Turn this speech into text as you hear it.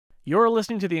You're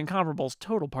listening to the Incomparables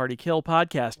Total Party Kill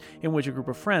podcast, in which a group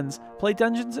of friends play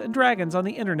Dungeons and Dragons on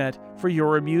the internet for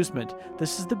your amusement.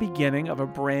 This is the beginning of a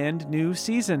brand new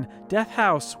season, Death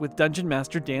House with Dungeon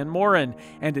Master Dan Moren,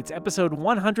 and it's episode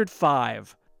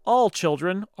 105. All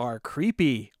children are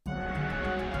creepy.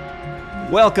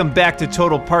 Welcome back to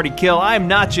Total Party Kill. I'm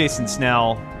not Jason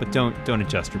Snell, but don't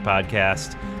adjust your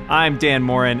podcast. I'm Dan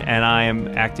Moren, and I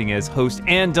am acting as host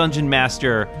and Dungeon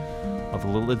Master of a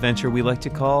little adventure we like to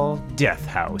call Death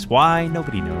House. Why?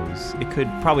 Nobody knows. It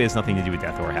probably has nothing to do with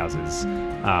death or houses.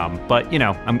 But, you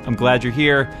know, I'm glad you're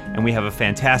here, and we have a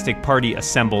fantastic party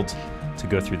assembled to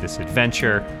go through this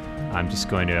adventure. I'm just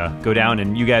going to go down,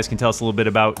 and you guys can tell us a little bit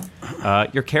about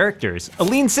your characters.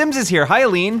 Aline Sims is here. Hi,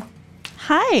 Aline.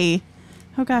 Hi.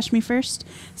 Oh gosh, me first.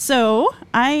 So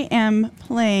I am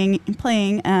playing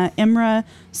Imra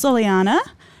Soliana,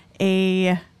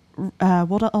 a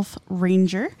Wold Elf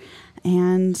Ranger.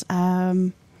 And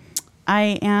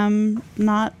I am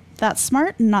not that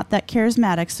smart and not that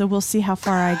charismatic, so we'll see how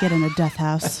far I get in a death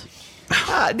house.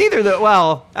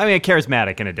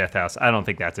 Charismatic in a death house, I don't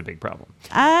think that's a big problem.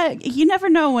 You never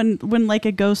know when like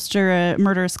a ghost or a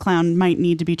murderous clown might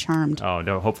need to be charmed. Oh,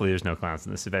 no, hopefully there's no clowns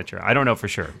in this adventure. I don't know for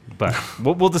sure, but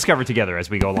we'll discover together as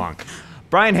we go along.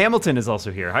 Brian Hamilton is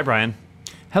also here. Hi, Brian.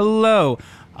 Hello.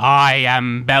 I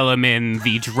am Bellamin,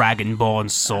 the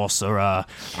Dragonborn Sorcerer.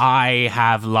 I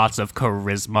have lots of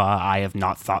charisma. I have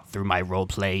not thought through my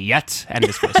roleplay yet, and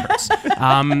this voice hurts.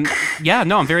 I'm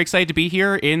very excited to be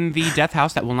here in the death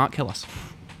house that will not kill us.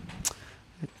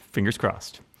 Fingers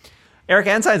crossed.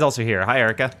 Erica Ensign's also here. Hi,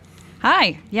 Erica.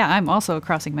 Hi. Yeah, I'm also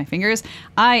crossing my fingers.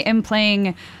 I am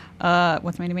playing...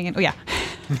 what's my name again? Oh, yeah.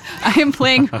 I am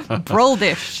playing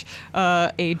Broldish,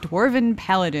 a dwarven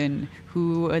paladin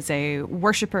who was a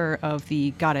worshiper of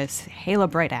the goddess Hela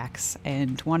Brightaxe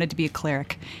and wanted to be a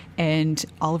cleric. And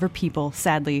all of her people,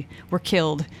 sadly, were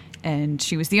killed. And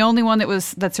she was the only one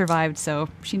that survived, so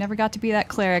she never got to be that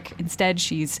cleric. Instead,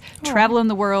 she's traveling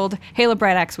the world. Hela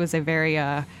Brightaxe was a very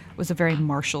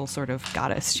martial sort of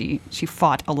goddess. She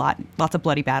fought a lot, lots of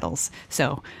bloody battles.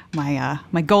 So my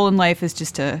goal in life is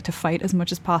just to fight as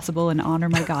much as possible and honor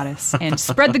my goddess and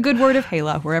spread the good word of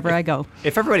Hela wherever I go.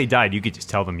 If everybody died, you could just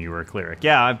tell them you were a cleric.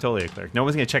 Yeah, I'm totally a cleric. No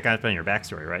one's going to check out on your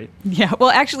backstory, right? Yeah, well,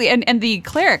 actually, and the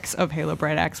clerics of Hela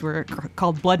Brightaxe were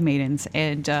called Blood Maidens,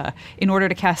 and in order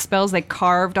to cast spells, they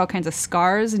carved all kinds of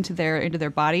scars into their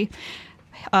body.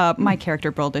 My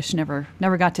character Broldish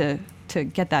never got to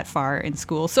get that far in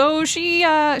school, so she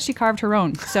carved her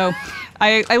own. So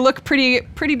I look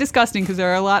pretty disgusting because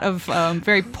there are a lot of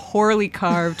very poorly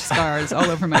carved scars all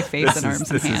over my face and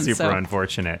arms and hands. This is super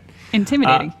unfortunate.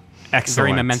 Intimidating. Excellent.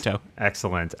 Very memento.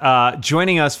 Excellent.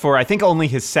 Joining us for, I think, only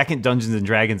his second Dungeons and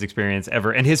Dragons experience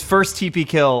ever and his first TP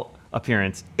Kill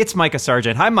appearance, it's Micah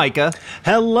Sargent. Hi, Micah.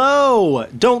 Hello.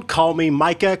 Don't call me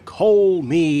Micah. Call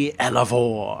me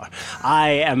Elevor.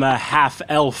 I am a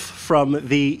half-elf from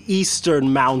the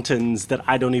Eastern Mountains that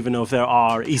I don't even know if there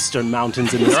are Eastern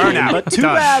Mountains in this game, but too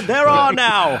bad there are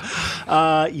now.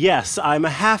 Yes, I'm a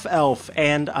half-elf,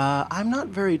 and I'm not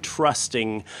very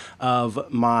trusting of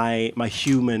my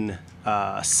human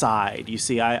side. You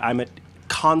see, I'm at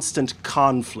constant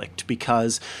conflict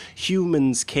because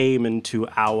humans came into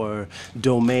our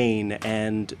domain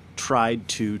and tried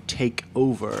to take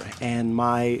over, and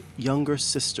my younger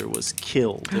sister was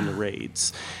killed in the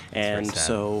raids, and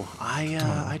so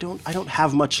I don't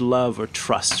have much love or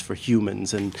trust for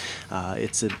humans, and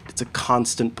it's a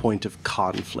constant point of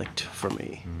conflict for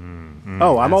me.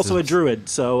 I'm also a druid,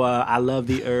 so I love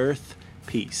the earth.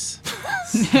 Peace.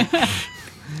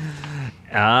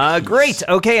 Great.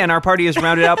 Okay, and our party is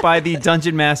rounded out by the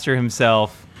Dungeon Master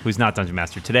himself, who's not Dungeon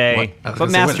Master today, but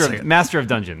Master of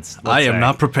Dungeons. I am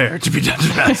not prepared to be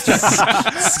Dungeon Master.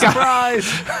 Surprise!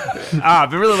 I've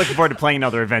been really looking forward to playing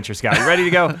another adventure, Scott. You ready to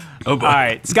go? Oh, boy. All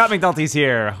right, Scott McNulty's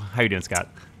here. How you doing, Scott?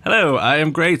 Hello, I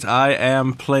am great. I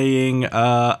am playing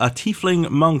a tiefling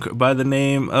monk by the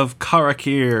name of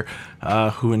Karakir,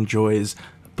 who enjoys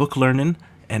book learning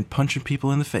and punching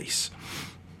people in the face.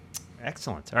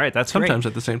 Excellent. All right, that's sometimes great.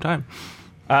 At the same time.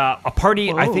 A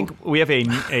party. Whoa. I think we have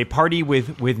a party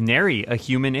with nary a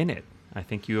human in it. I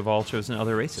think you have all chosen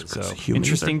other races. So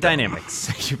interesting dynamics.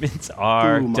 Humans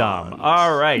are dumb.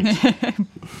 All right.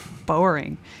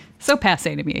 Boring. So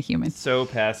passé to be a human. So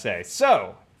passé.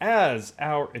 So as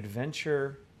our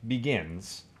adventure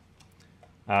begins,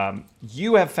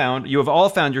 you have all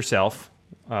found yourself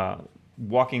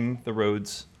walking the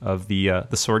roads of the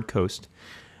Sword Coast.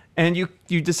 And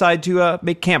you decide to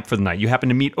make camp for the night. You happen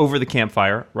to meet over the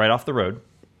campfire right off the road.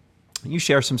 You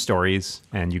share some stories,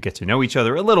 and you get to know each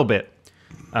other a little bit.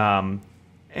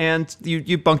 and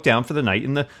you bunk down for the night.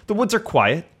 And the woods are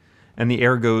quiet, and the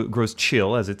air grows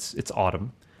chill as it's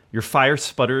autumn. Your fire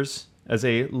sputters as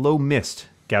a low mist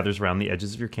gathers around the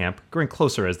edges of your camp, growing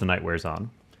closer as the night wears on.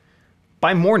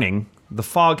 By morning, the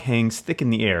fog hangs thick in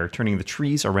the air, turning the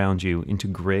trees around you into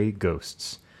gray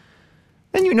ghosts.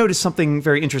 Then you notice something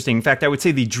very interesting. In fact, I would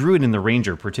say the druid and the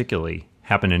ranger particularly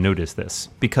happen to notice this,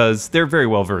 because they're very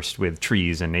well versed with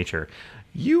trees and nature.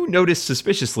 You notice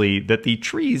suspiciously that the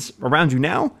trees around you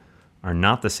now are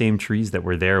not the same trees that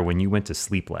were there when you went to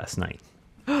sleep last night.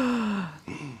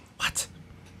 What?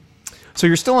 So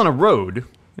you're still on a road.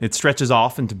 It stretches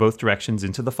off into both directions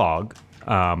into the fog,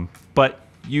 but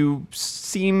you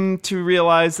seem to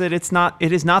realize that it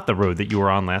is not the road that you were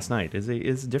on last night. It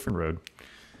is a different road.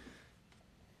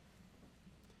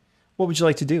 What would you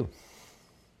like to do?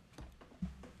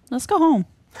 Let's go home.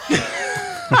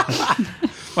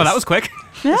 Well, that was quick.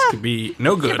 Yeah. This could be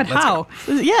no good. But Let's how?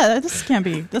 Yeah, this can't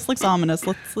be. This looks ominous.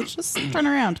 Let's just turn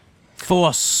around.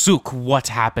 Forsook, what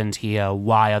happened here?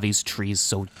 Why are these trees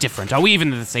so different? Are we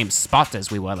even in the same spot as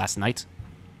we were last night?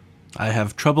 I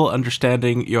have trouble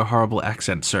understanding your horrible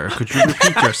accent, sir. Could you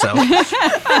repeat yourself?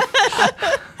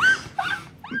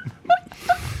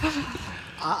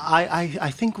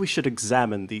 I think we should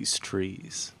examine these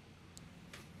trees.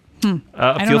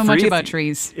 I don't know much about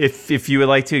trees. If you would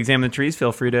like to examine the trees,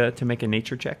 feel free to make a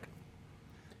nature check.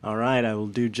 All right, I will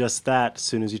do just that as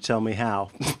soon as you tell me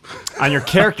how. On your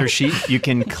character sheet, you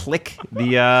can click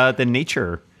the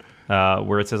nature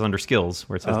where it says under skills,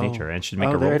 where it says nature, and it should make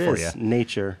a roll there it for is. you.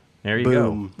 Nature. There you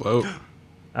Boom. Whoa. go.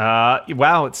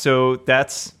 Wow. So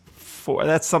that's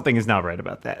something is not right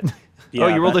about that.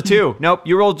 Yeah, you rolled a 2. Nope,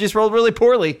 you rolled really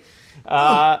poorly.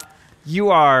 You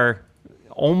are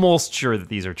almost sure that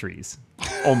these are trees.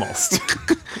 Almost.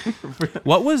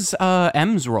 What was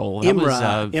M's roll? That was,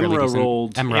 fairly Imra decent.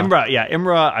 rolled.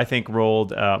 Imra, I think,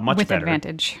 rolled much With better.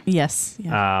 advantage. Yes.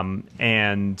 Yeah.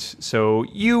 And so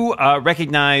you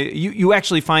recognize, you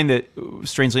actually find that,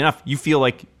 strangely enough, you feel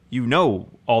like you know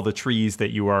all the trees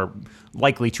that you are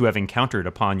likely to have encountered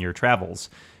upon your travels.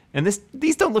 And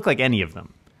these don't look like any of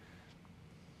them.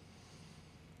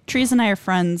 Trees and I are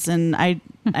friends, and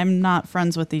I'm not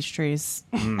friends with these trees.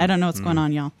 I don't know what's going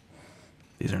on, y'all.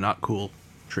 These are not cool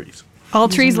trees. All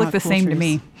These trees are look not the cool same to trees.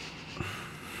 me.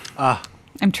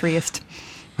 I'm treeist.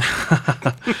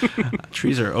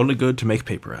 Trees are only good to make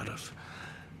paper out of.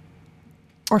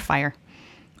 Or fire.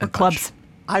 Or clubs.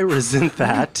 I resent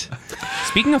that.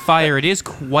 Speaking of fire, it is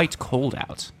quite cold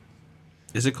out.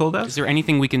 Is it cold out? Is there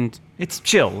anything we can... It's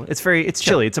chill. It's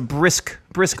chilly. It's a brisk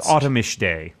autumnish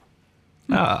day.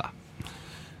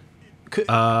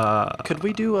 Could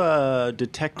we do a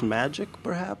detect magic,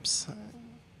 perhaps?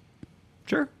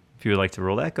 Sure. If you would like to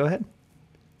roll that, go ahead.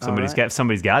 right.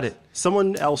 Somebody's got it.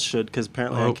 Someone else should, because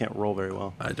apparently I can't roll very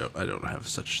well. I don't have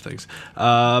such things.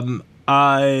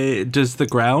 Does the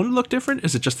ground look different?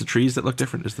 Is it just the trees that look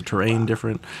different? Is the terrain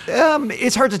different?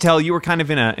 It's hard to tell. You were kind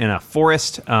of in a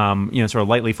forest, sort of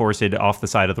lightly forested off the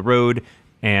side of the road,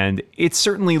 and it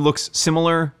certainly looks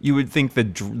similar. You would think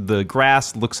the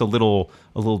grass looks a little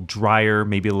drier,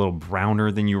 maybe a little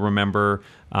browner than you remember.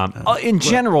 In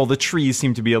general, the trees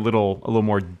seem to be a little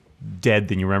more dead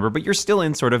than you remember, but you're still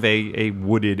in sort of a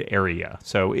wooded area.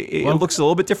 So it looks a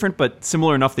little bit different, but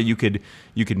similar enough that you could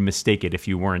mistake it if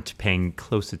you weren't paying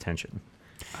close attention.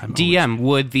 DM,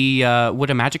 would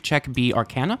a magic check be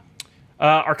Arcana?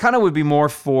 Arcana would be more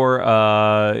for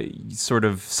sort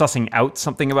of sussing out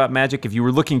something about magic. If you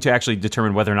were looking to actually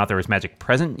determine whether or not there was magic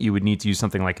present, you would need to use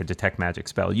something like a detect magic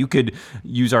spell. You could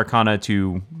use Arcana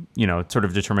to, sort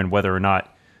of determine whether or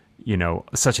not,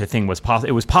 such a thing was possible.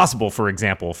 It was possible, for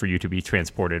example, for you to be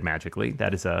transported magically.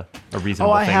 That is a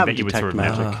reasonable thing that you would sort of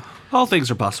magic. All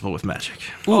things are possible with magic.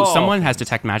 Ooh, someone has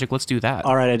detect magic. Let's do that.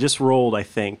 All right, I just rolled, I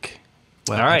think.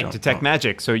 Well, All I right, don't detect know.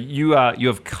 magic. So you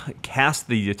have cast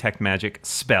the detect magic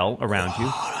spell around you.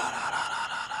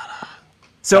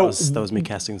 So That was me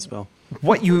casting the spell.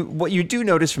 what you do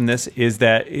notice from this is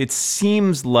that it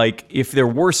seems like if there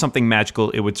were something magical,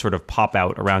 it would sort of pop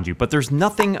out around you. But there's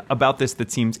nothing about this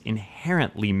that seems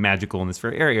inherently magical in this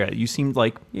very area. You seem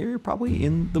like you're probably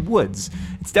in the woods.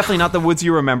 It's definitely not the woods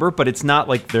you remember, but it's not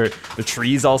like the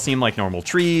trees all seem like normal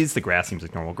trees. The grass seems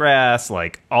like normal grass.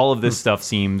 Like all of this stuff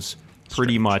seems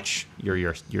pretty much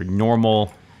your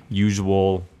normal,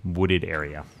 usual wooded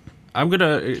area. I'm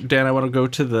gonna, Dan. I want to go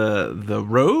to the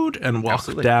road and walk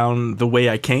Absolutely. down the way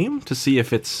I came to see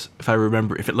if I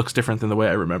remember, if it looks different than the way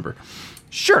I remember.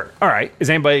 Sure. All right. Is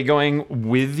anybody going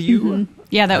with you?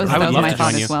 Yeah, that was I would love my to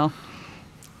thought join as you. well.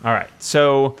 All right.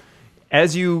 So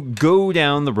as you go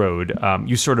down the road,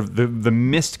 you sort of the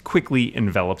mist quickly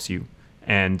envelops you,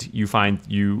 and you find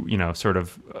you sort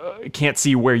of can't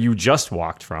see where you just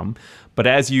walked from. But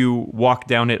as you walk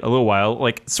down it a little while,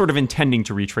 like sort of intending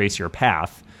to retrace your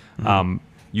path,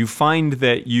 you find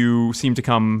that you seem to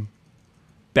come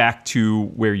back to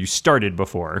where you started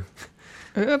before.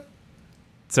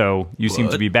 So you seem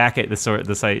to be back at the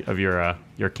site of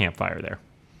your campfire there.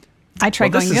 I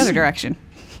tried going the other direction.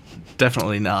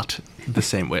 Definitely not the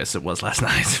same way as it was last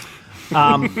night.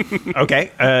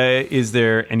 Okay. Is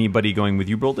there anybody going with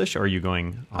you, Broldish, or are you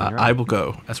going on your own? I will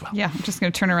go as well. Yeah, I'm just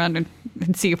going to turn around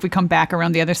and see if we come back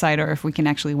around the other side or if we can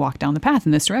actually walk down the path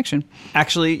in this direction.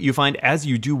 Actually, you find as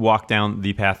you do walk down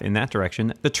the path in that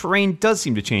direction, the terrain does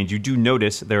seem to change. You do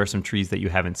notice there are some trees that you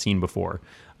haven't seen before,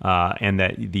 and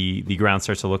that the ground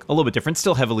starts to look a little bit different.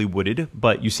 Still heavily wooded,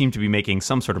 but you seem to be making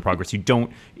some sort of progress. You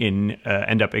don't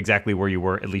end up exactly where you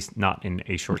were, at least not in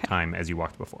a short time as you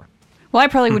walked before. Well, I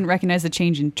probably wouldn't recognize the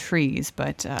change in trees,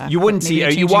 but you wouldn't maybe see. a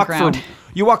change You in walk ground.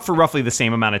 you walk for roughly the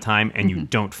same amount of time, and you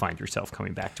don't find yourself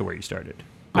coming back to where you started.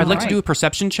 I'd like to Alright. do a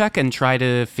perception check and try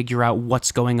to figure out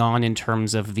what's going on in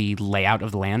terms of the layout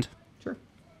of the land. Sure.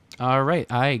 All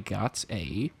right, I got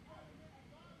a...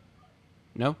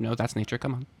 No, that's nature.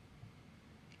 Come on.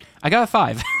 I got a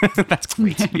 5. That's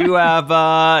great. You have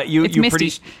It's you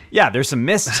misty. yeah. There's some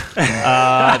mist.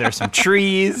 There's some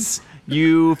trees.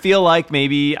 You feel like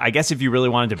maybe, I guess, if you really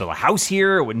wanted to build a house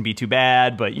here, it wouldn't be too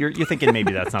bad. But you're thinking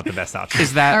maybe that's not the best option.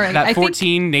 Is that All right, that I think-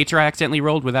 14 nature I accidentally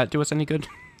rolled? Would that do us any good?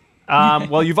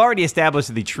 Well, you've already established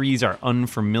that the trees are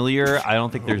unfamiliar. I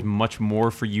don't think there's much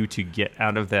more for you to get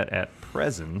out of that at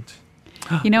present.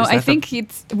 You know, Is I that think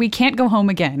we can't go home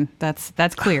again. That's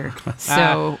clear.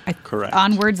 So Correct.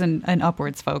 Onwards and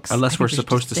upwards, folks. I Unless think we're we should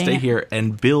supposed to just stay here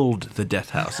and build the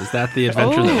death house. Is that the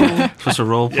adventure that we're supposed to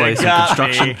role play some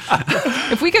construction?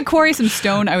 If we could quarry some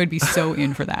stone, I would be so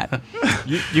in for that.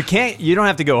 You can't. You don't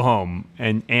have to go home,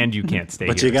 and you can't stay.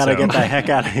 But here, you gotta so. get the heck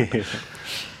out of here.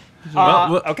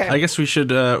 Well, okay. I guess we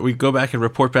should we go back and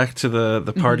report back to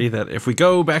the party that if we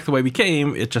go back the way we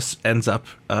came, it just ends up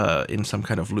in some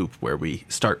kind of loop where we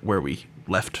start where we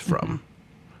left from,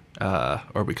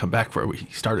 or we come back where we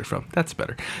started from. That's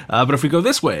better. But if we go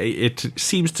this way, it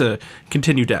seems to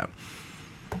continue down.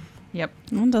 Yep.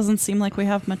 Well, it doesn't seem like we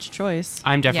have much choice.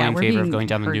 I'm definitely in we're favor of being going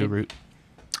down the new herded. route.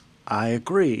 I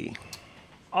agree.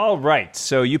 All right.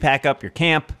 So you pack up your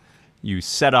camp. You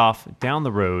set off down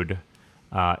the road.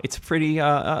 It's a pretty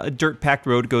dirt-packed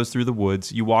road. Goes through the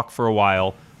woods. You walk for a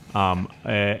while.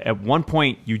 At one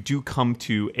point, you do come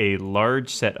to a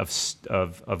large set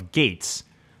of gates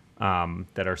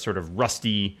that are sort of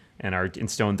rusty and are in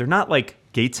stone. They're not like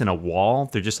gates in a wall.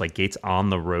 They're just like gates on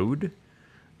the road.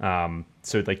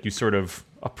 So like you sort of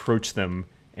approach them,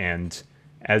 and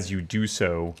as you do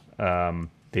so,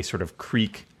 they sort of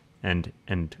creak and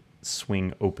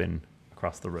swing open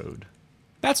across the road.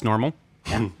 That's normal.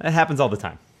 That happens all the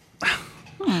time.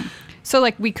 So,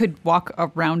 like, we could walk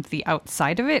around the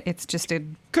outside of it. It's just a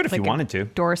Could if you like a wanted to.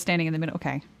 door standing in the middle.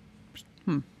 Okay.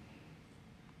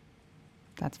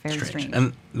 That's very strange.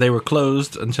 And they were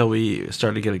closed until we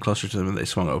started getting closer to them, and they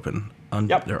swung open on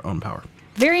Yep. their own power.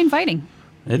 Very inviting.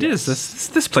 It is.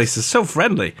 This place is so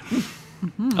friendly.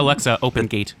 Alexa, open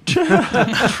gate.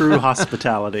 True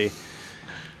hospitality.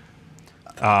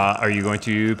 Are you going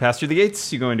to pass through the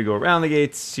gates? You going to go around the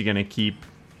gates? You going to keep?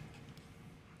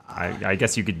 I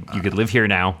guess you could live here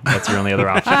now. That's your only other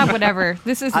option. Whatever.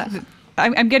 This is.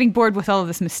 I'm getting bored with all of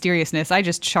this mysteriousness. I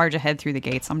just charge ahead through the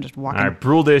gates. I'm just walking. All right,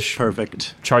 Bruldish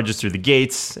Perfect. charges through the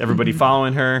gates. Everybody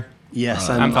following her. Yes,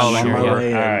 I'm following on her, my yeah. way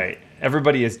in. All right.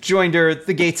 Everybody has joined her.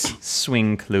 The gates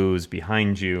swing closed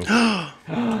behind you. Oh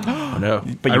no!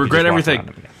 But I you could regret just walk everything. around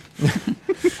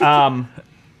them again.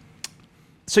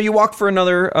 So you walk for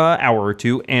another hour or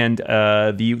two, and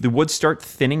the woods start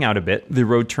thinning out a bit. The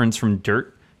road turns from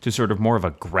dirt to sort of more of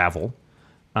a gravel.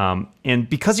 And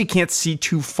because you can't see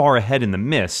too far ahead in the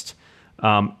mist,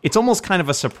 it's almost kind of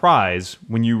a surprise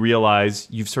when you realize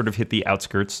you've sort of hit the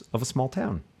outskirts of a small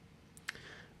town.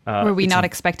 Were we not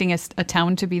expecting a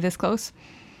town to be this close?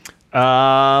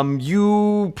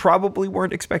 You probably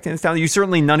weren't expecting this town. You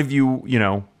certainly, none of you,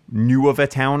 knew of a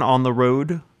town on the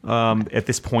road at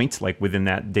this point, like within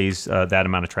that day's that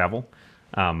amount of travel.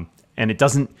 And it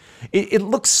doesn't. It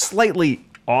looks slightly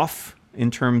off in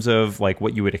terms of like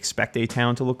what you would expect a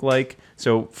town to look like.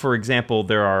 So, for example,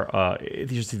 there are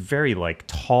these very like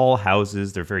tall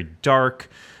houses. They're very dark.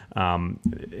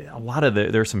 A lot of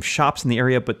there are some shops in the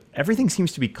area, but everything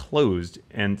seems to be closed,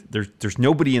 and there's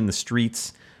nobody in the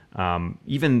streets.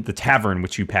 Even the tavern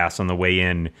which you pass on the way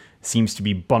in seems to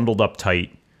be bundled up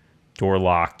tight, door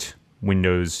locked,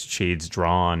 windows, shades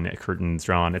drawn, curtains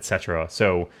drawn, etc.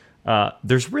 So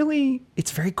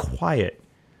it's very quiet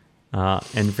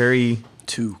and very...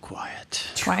 Too quiet.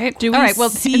 Quiet. Do we All right. Well,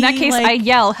 see, in that case, I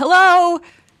yell, "Hello!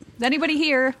 Is anybody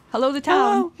here? Hello, the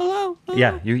town." Hello.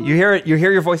 Yeah, you hear it. You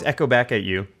hear your voice echo back at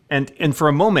you, and for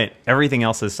a moment, everything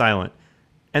else is silent,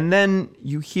 and then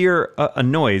you hear a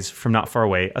noise from not far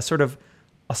away, a sort of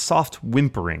a soft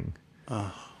whimpering,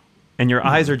 and your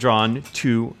eyes are drawn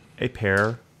to a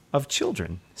pair of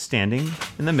children standing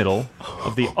in the middle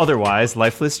of the otherwise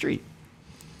lifeless street.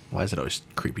 Why is it always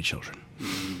creepy children?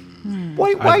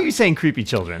 Why are you saying creepy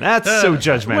children? That's so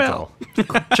judgmental.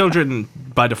 Well, children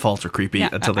by default are creepy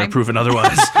until they're proven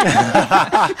otherwise.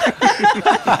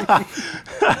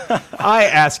 I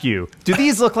ask you, do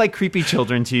these look like creepy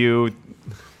children to you?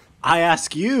 I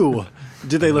ask you,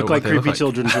 do they look like creepy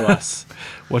children to us?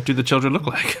 What do the children look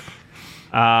like?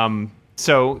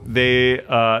 So there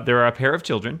are a pair of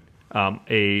children,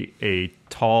 a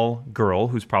tall girl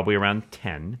who's probably around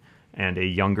 10, and a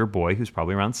younger boy who's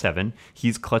probably around 7.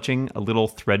 He's clutching a little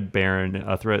threadbare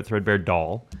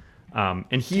doll,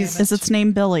 and he's Is its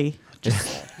name Billy?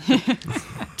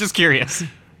 Just curious.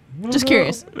 Just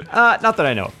curious. not that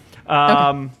I know.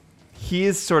 Okay. He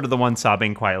is sort of the one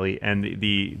sobbing quietly, and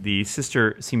the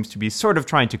sister seems to be sort of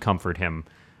trying to comfort him,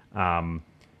 and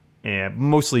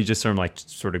mostly just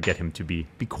sort of get him to be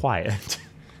quiet.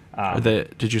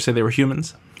 Did you say they were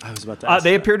humans? I was about to ask.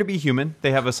 They appear to be human.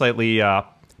 They have a slightly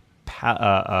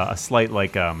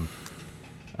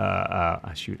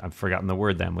shoot, I've forgotten the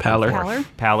word then. Pallor.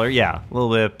 Pallor, yeah, a little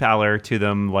bit pallor to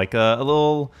them, like a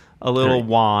little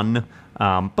wan,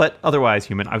 but otherwise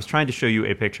human. I was trying to show you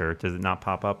a picture. Does it not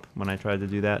pop up when I tried to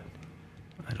do that?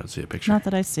 I don't see a picture. Not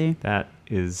that I see. That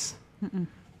is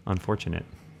unfortunate.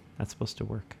 That's supposed to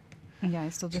work. Yeah, I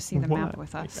still just see the map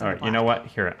with us. All right, you know what?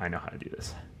 Here, I know how to do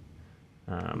this.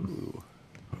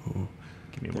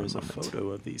 Give me There's one a moment. photo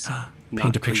of these.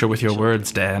 Paint a picture with your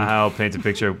words, Dan. I'll paint a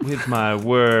picture with my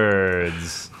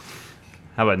words.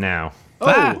 How about now?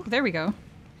 Oh, there we go.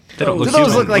 They don't Do look those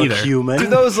human look like either. human? Do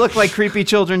those look like creepy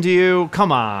children to you?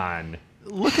 Come on.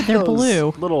 Look at They're those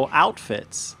blue. little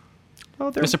outfits. Oh,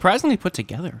 They're surprisingly put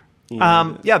together.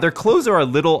 yeah, their clothes are a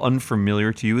little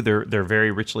unfamiliar to you. They're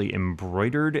very richly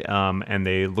embroidered, and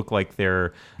they look like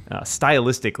they're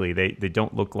stylistically. They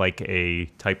don't look like a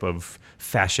type of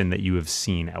fashion that you have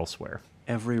seen elsewhere.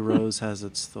 Every rose has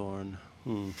its thorn.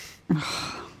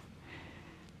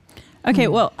 Okay,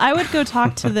 well, I would go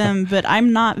talk to them, but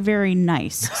I'm not very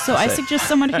nice. So I suggest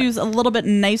someone who's a little bit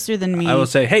nicer than me. I will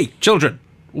say, hey, children,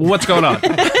 what's going on?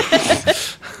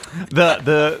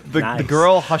 The Nice.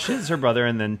 girl hushes her brother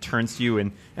and then turns to you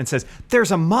and says,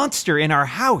 "There's a monster in our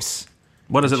house."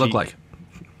 What does it look like?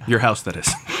 Your house, that is.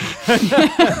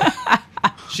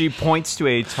 She points to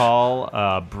a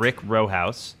tall brick row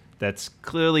house that's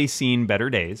clearly seen better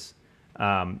days.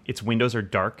 Its windows are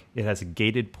dark. It has a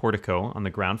gated portico on the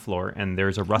ground floor, and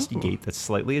there's a rusty gate that's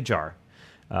slightly ajar.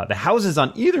 The houses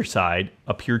on either side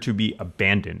appear to be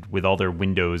abandoned, with all their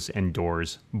windows and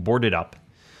doors boarded up.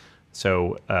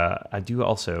 So I do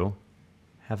also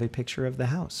have a picture of the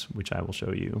house, which I will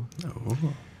show you.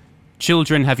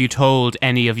 Children, have you told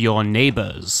any of your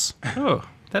neighbors? Oh,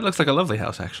 that looks like a lovely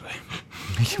house, actually.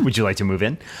 Would you like to move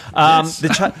in? Yes.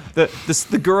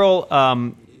 The girl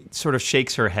sort of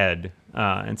shakes her head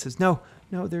and says, "No.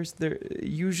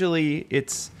 Usually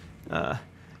it's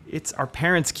our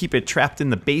parents keep it trapped in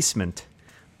the basement,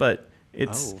 but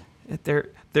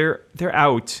they're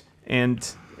out,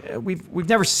 and we've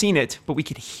never seen it, but we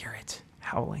could hear it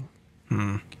howling."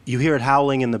 You hear it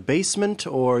howling in the basement,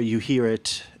 or you hear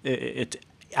it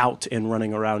out and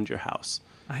running around your house?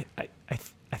 I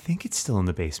think it's still in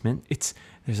the basement.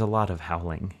 There's a lot of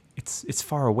howling. It's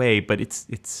far away, but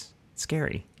it's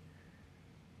scary.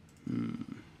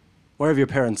 Where have your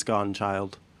parents gone,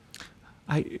 child?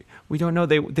 We don't know.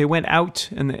 They went out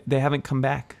and they haven't come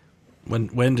back.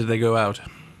 When did they go out?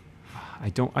 I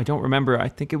don't remember. I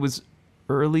think it was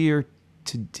earlier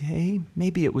today.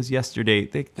 Maybe it was yesterday.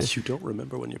 You don't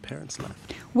remember when your parents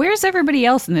left? Where's everybody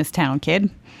else in this town, kid?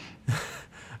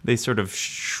 They sort of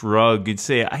shrug and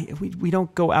say, "We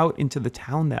don't go out into the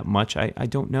town that much. I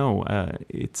don't know.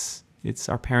 It's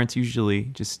our parents usually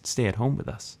just stay at home with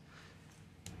us."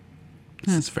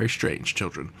 This is very strange,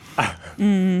 children.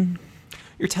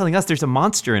 You're telling us there's a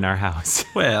monster in our house.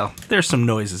 Well, there's some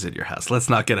noises in your house. Let's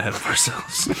not get ahead of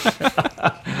ourselves.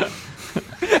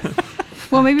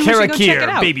 Well, maybe we should go check Karakir, it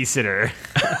out. babysitter.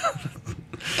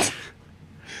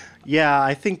 Yeah,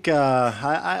 I think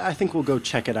I think we'll go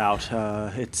check it out.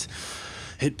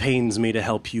 It pains me to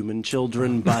help human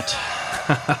children, but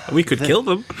We could kill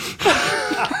them.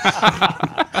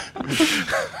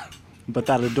 but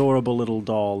that adorable little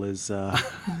doll is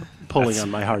pulling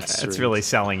on my heartstrings. It's really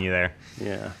selling you there.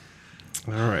 Yeah.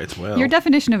 All right. Well, Your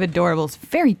definition of adorable is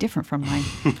very different from mine.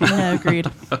 Yeah, agreed.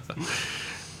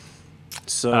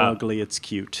 So ugly, it's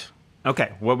cute.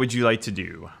 Okay, what would you like to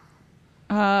do?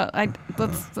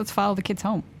 Let's follow the kids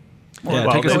home. yeah,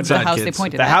 well, take us the Go to the inside, house kids. they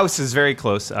pointed The at. house is very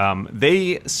close.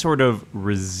 They sort of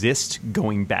resist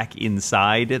going back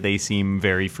inside. They seem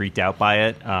very freaked out by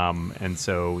it, and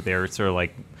so they're sort of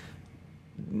like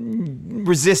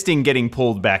resisting getting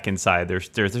pulled back inside.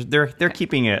 They're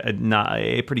keeping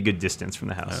a pretty good distance from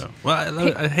the house. Well,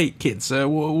 I hate kids.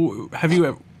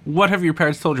 What have your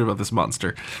parents told you about this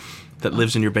monster that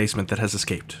lives in your basement that has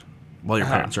escaped while your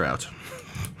parents are out?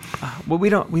 Well, we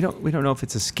don't know if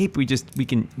it's escaped. We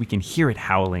can hear it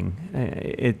howling.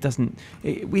 It doesn't.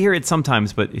 We hear it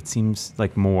sometimes, but it seems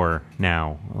like more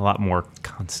now, a lot more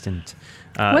constant.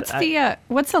 What's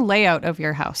the layout of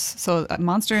your house? So a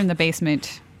monster in the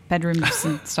basement, bedrooms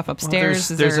and stuff upstairs.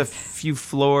 There's a few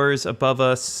floors above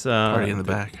us. Already in the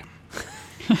back.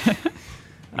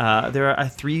 There are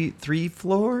three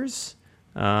floors,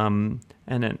 and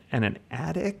an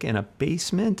attic and a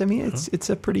basement. I mean, it's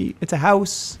a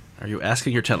house. Are you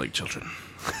asking or telling, children?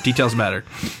 Details matter.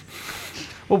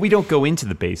 Well, we don't go into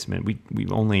the basement. We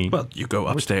only. Well, you go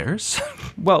upstairs.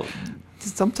 Well,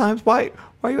 sometimes. Why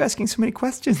are you asking so many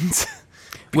questions?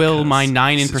 Will my Because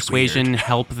 9 in this is persuasion weird.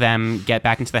 help them get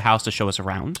back into the house to show us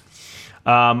around?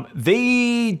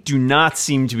 They do not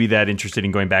seem to be that interested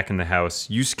in going back in the house.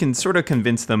 You can sort of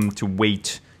convince them to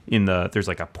wait there's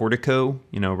like a portico,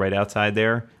 right outside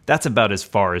there. That's about as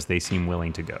far as they seem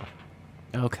willing to go.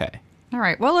 Okay. All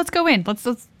right. Well, let's go in.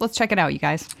 Let's check it out, you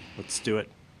guys. Let's do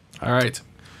it. All right.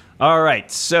 All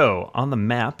right. So on the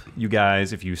map, you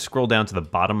guys, if you scroll down to the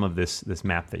bottom of this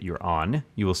map that you're on,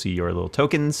 you will see your little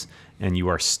tokens, and you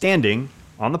are standing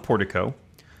on the portico.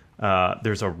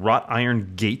 There's a wrought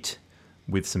iron gate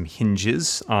with some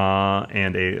hinges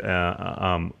and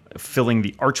filling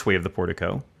the archway of the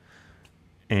portico.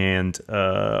 And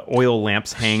oil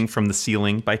lamps hang from the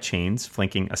ceiling by chains,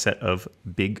 flanking a set of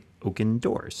big oaken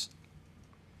doors.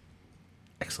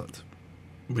 Excellent.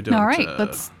 We don't, All right.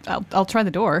 I'll try the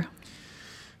door.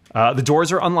 The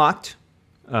doors are unlocked,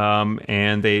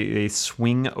 and they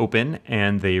swing open,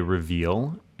 and they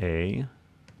reveal a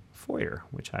foyer,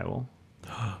 which I will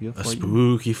reveal A for you.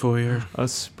 spooky foyer. A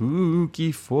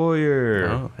spooky foyer.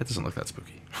 Oh, it doesn't look that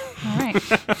spooky. All right.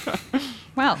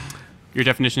 Well, Your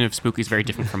definition of spooky is very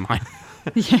different from mine.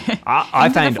 I Into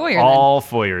the find foyer, all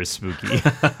foyers spooky.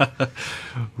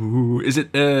 Ooh, is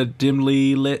it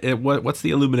dimly lit? What's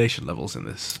the illumination levels in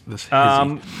this?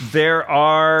 There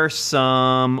are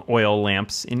some oil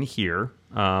lamps in here,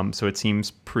 so it seems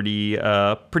pretty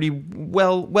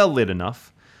well lit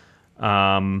enough.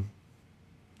 At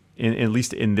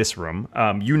least in this room,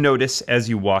 you notice as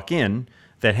you walk in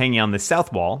that hanging on the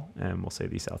south wall, and we'll say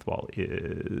the south wall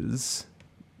is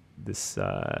this.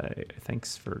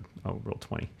 Thanks for roll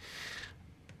 20.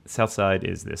 South side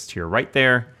is this to your right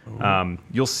there.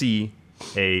 You'll see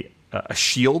a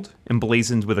shield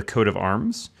emblazoned with a coat of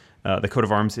arms. The coat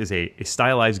of arms is a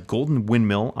stylized golden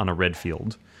windmill on a red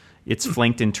field. It's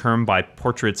flanked in turn by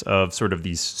portraits of sort of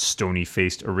these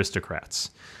stony-faced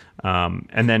aristocrats.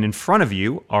 And then in front of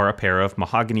you are a pair of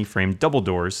mahogany-framed double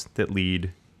doors that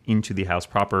lead into the house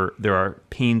proper. There are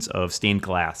panes of stained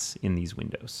glass in these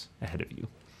windows ahead of you.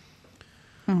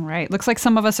 all right. Looks like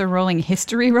some of us are rolling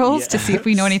history rolls to see if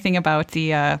we know anything about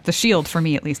the shield. For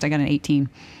me, at least, I got an 18.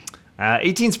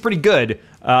 18's pretty good.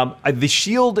 The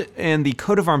shield and the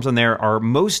coat of arms on there are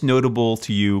most notable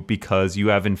to you because you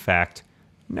have, in fact,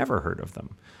 never heard of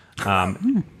them.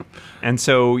 And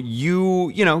so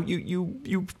you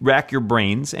rack your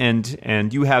brains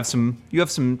and you have some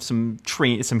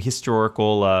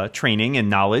historical training and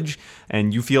knowledge,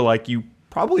 and you feel like you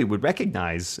probably would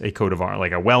recognize a coat of arms,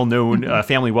 like a well-known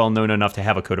family well-known enough to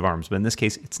have a coat of arms. But in this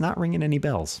case, it's not ringing any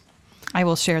bells. I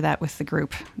will share that with the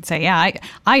group and say, yeah,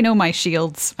 I know my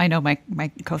shields. I know my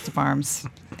coats of arms.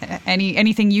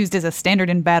 Anything used as a standard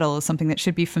in battle is something that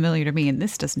should be familiar to me, and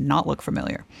this does not look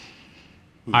familiar.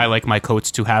 I like my coats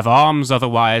to have arms,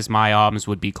 otherwise my arms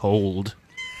would be cold.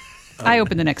 I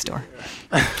open the next door.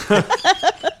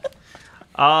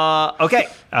 Okay,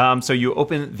 so you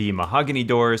open the mahogany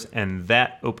doors, and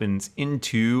that opens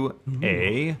into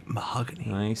a mahogany.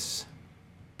 nice,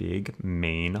 big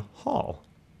main hall.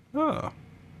 Oh.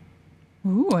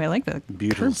 Ooh, I like the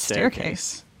Beautiful curved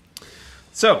staircase.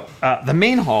 So the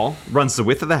main hall runs the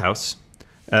width of the house.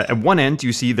 At one end,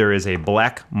 you see there is a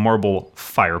black marble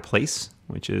fireplace,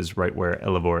 which is right where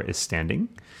Elevor is standing.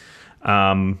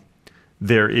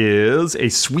 There is a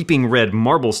sweeping red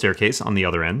marble staircase on the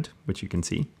other end, which you can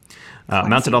see.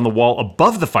 Mounted on the wall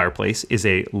above the fireplace is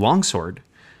a longsword.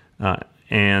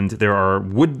 And there are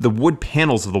the wood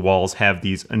panels of the walls have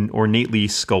these ornately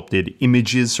sculpted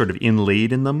images sort of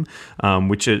inlaid in them,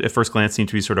 which at first glance seem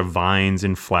to be sort of vines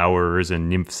and flowers and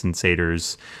nymphs and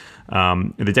satyrs.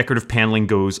 The decorative paneling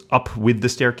goes up with the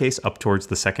staircase up towards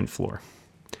the second floor.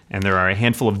 And there are a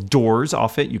handful of doors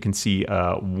off it. You can see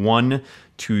one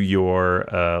to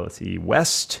your,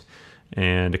 west,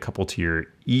 and a couple to your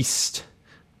east.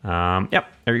 Yep,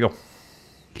 there you go.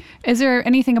 Is there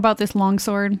anything about this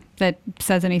longsword that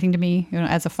says anything to me,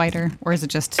 as a fighter, or is it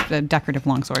just a decorative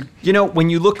longsword? When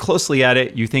you look closely at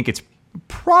it, you think it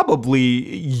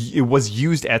was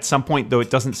used at some point, though it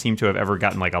doesn't seem to have ever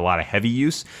gotten like a lot of heavy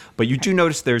use. But you do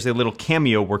notice there's a little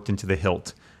cameo worked into the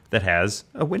hilt that has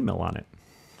a windmill on it.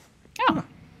 Oh,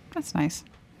 that's nice.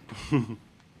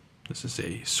 This is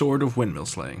a sword of windmill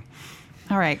slaying.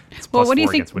 All right. Well, what do you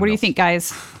think? against What do you windmills. think,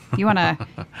 guys? You want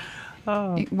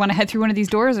to head through one of these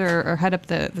doors or head up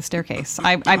the staircase?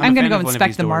 I'm going to fan go of one of inspect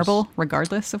these the doors. marble,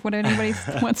 regardless of what anybody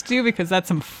wants to do, because that's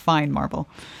some fine marble.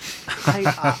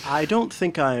 I don't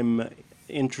think I'm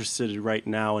interested right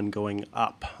now in going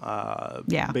up.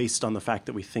 Yeah. Based on the fact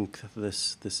that we think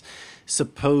this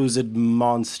supposed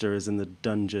monster is in the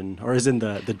dungeon, or is in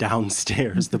the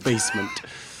downstairs, the basement.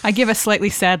 I give a slightly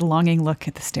sad, longing look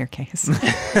at the staircase.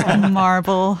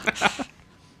 Marble.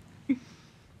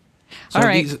 So All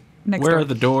right. these- Next where door. are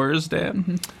the doors,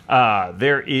 Dan?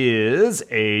 There is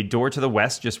a door to the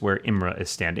west, just where Imra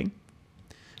is standing.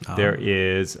 There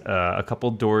is a couple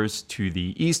doors to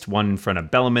the east, one in front of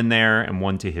Bellaman there, and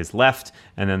one to his left.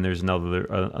 And then there's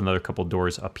another couple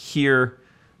doors up here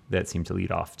that seem to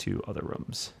lead off to other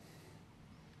rooms.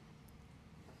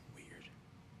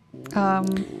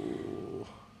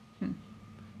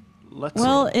 Let's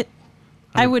Well, see.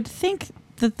 I would think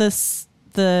that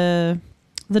the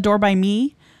door by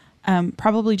me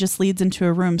probably just leads into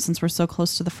a room, since we're so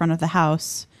close to the front of the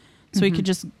house. So we could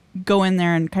just go in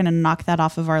there and kind of knock that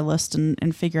off of our list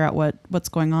and figure out what's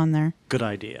going on there. Good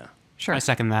idea. Sure. I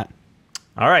second that.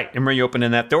 All right, Imra, you open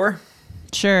in that door?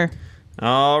 Sure.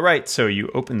 All right, so you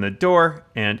open the door,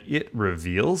 and it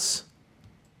reveals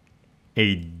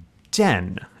a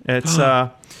den. It's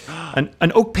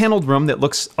an oak-paneled room that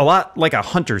looks a lot like a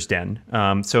hunter's den.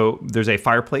 So there's a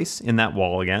fireplace in that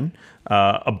wall again.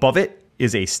 Above it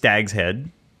is a stag's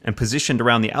head, and positioned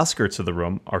around the outskirts of the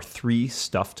room are 3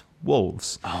 stuffed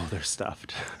wolves. Oh, they're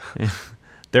stuffed.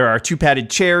 There are 2 padded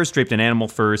chairs draped in animal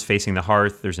furs facing the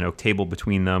hearth. There's an oak table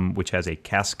between them, which has a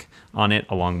cask on it,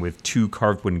 along with 2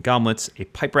 carved wooden gobelets, a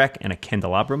pipe rack, and a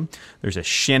candelabrum. There's a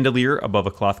chandelier above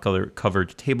a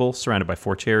cloth-covered table surrounded by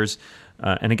 4 chairs.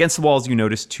 And against the walls, you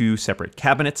notice 2 separate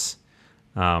cabinets,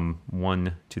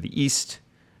 one to the east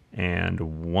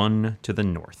and one to the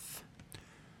north.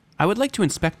 I would like to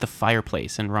inspect the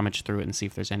fireplace and rummage through it and see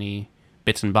if there's any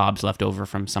bits and bobs left over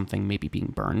from something maybe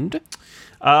being burned.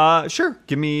 Sure.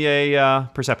 Give me a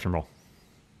perception roll.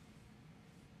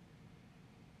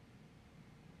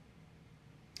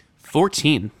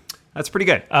 14. That's pretty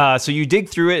good. So you dig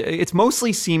through it. It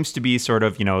mostly seems to be sort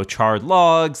of, charred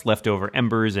logs, leftover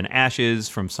embers and ashes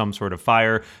from some sort of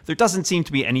fire. There doesn't seem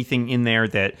to be anything in there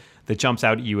that jumps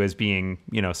out at you as being,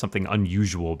 something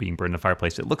unusual being burned in the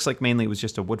fireplace. It looks like mainly it was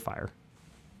just a wood fire.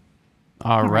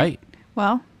 All right.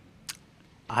 Well,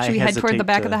 should we head toward the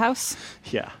back of the house?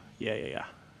 Yeah.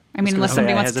 I mean, unless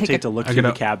somebody I wants to hesitate take to look I'm through the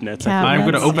gonna- cabinets. I'm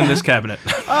going to open this cabinet.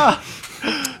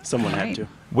 Someone had Alright. to.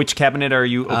 Which cabinet are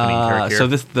you opening, Carrick, here? So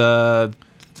this the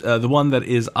one that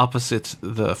is opposite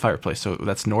the fireplace. So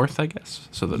that's north, I guess.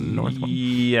 So the north one.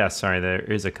 Yeah, sorry, there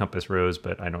is a compass rose,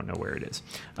 but I don't know where it is.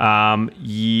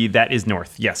 That is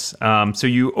north, yes. So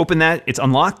you open that, it's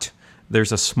unlocked.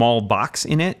 There's a small box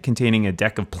in it containing a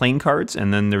deck of playing cards,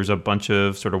 and then there's a bunch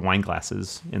of sort of wine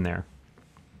glasses in there.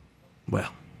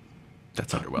 Well,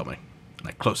 that's underwhelming. And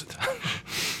I close it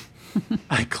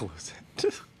I close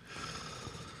it.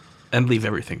 and leave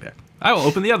everything there. I will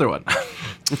open the other one.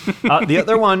 The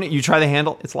other one, you try the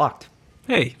handle, it's locked.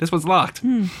 Hey, this one's locked.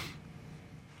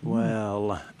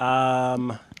 Well,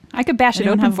 I could bash I it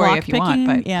don't open have for you lock if you want,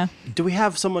 picking. but Yeah. do we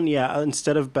have someone? Yeah.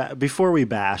 Instead of before we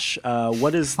bash,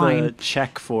 what is the Fine.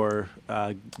 check for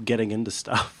getting into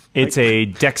stuff? It's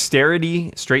a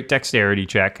straight dexterity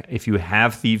check. If you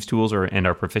have thieves' tools and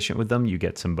are proficient with them, you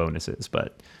get some bonuses,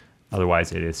 but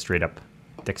otherwise it is straight up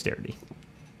dexterity.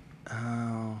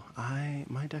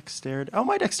 My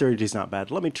dexterity is not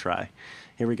bad. Let me try.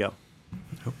 Here we go.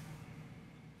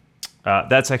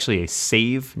 That's actually a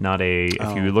save, not a...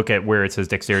 If you look at where it says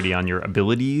dexterity on your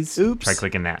abilities, Oops. try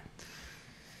clicking that.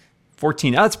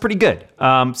 14. Oh, that's pretty good.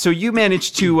 So you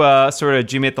managed to sort of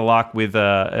jimmy at the lock with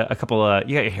a couple of.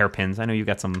 You got your hairpins. I know you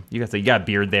got some. You got a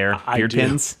beard there. Beard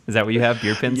pins. Is that what you have?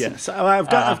 Beard pins. Yes, I've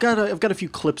got a few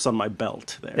clips on my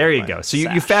belt there. There you go. So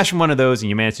you fashion one of those, and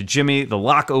you manage to jimmy the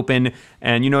lock open,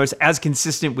 and you notice, as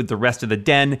consistent with the rest of the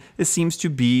den, this seems to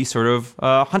be sort of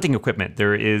hunting equipment.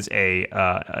 There is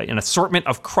an assortment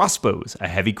of crossbows: a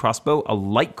heavy crossbow, a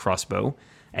light crossbow,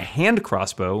 a hand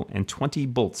crossbow, and 20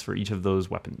 bolts for each of those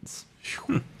weapons.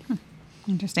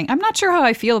 Interesting. I'm not sure how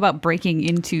I feel about breaking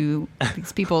into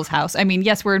these people's house. I mean,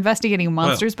 yes, we're investigating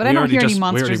monsters, but I don't hear any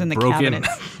monsters in the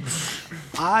cabinets.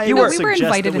 We were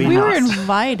invited. We were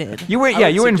invited. You were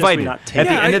invited. At take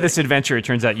the end of this adventure, it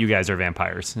turns out you guys are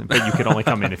vampires, but you could only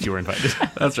come in if you were invited.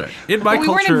 That's right. In my we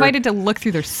culture, weren't invited to look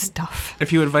through their stuff.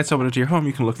 if you invite someone into your home,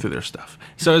 you can look through their stuff.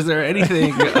 So is there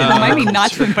anything... Remind me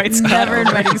not to invite Scott. Never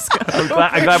inviting Scott. I'm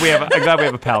glad we have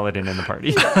a paladin in the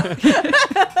party.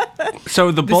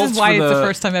 So the This bolts is why for it's the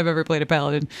first time I've ever played a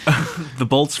paladin. the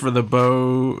bolts for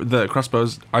the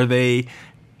crossbows, are they...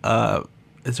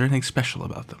 is there anything special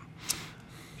about them?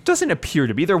 Doesn't appear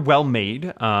to be. They're well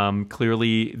made.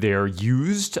 Clearly, they're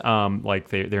used. Like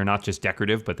they're not just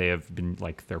decorative, but they have been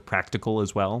they're practical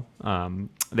as well.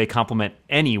 They complement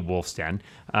any wolf's den.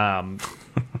 No,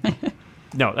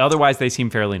 otherwise they seem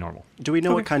fairly normal. Do we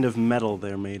know what kind of metal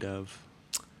they're made of?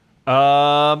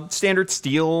 Standard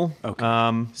steel.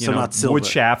 Okay. So not silver. Wood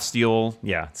shaft steel.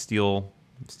 Yeah, steel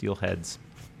heads.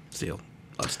 Steel.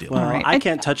 Love steel. Well, right. I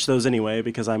can't touch those anyway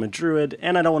because I'm a druid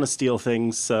and I don't want to steal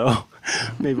things. So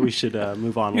maybe we should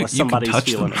move on unless You can somebody's touch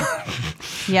stealing them.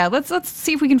 it. Yeah, let's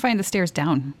see if we can find the stairs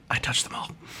down. I touched them all.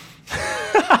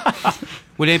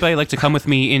 Would anybody like to come with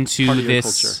me into Part of your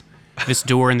this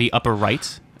door in the upper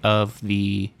right of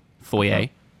the foyer?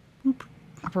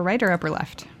 Upper right or upper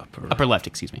left? Upper left,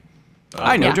 excuse me.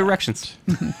 I know yeah. directions.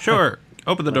 Sure.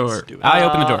 Open the door. Let's do it. I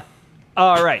open the door.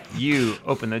 All right, you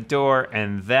open the door,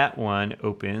 and that one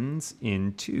opens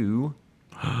into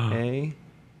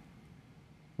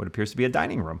what appears to be a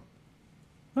dining room.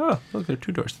 Oh, look, there are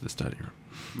 2 doors to this dining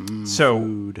room.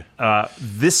 So,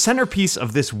 this centerpiece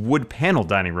of this wood panel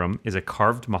dining room is a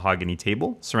carved mahogany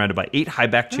table surrounded by 8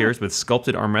 high-back chairs with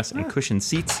sculpted armrests and cushioned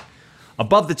seats.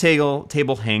 Above the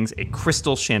table hangs a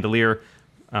crystal chandelier.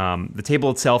 The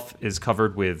table itself is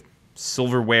covered with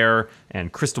silverware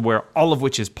and crystalware, all of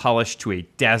which is polished to a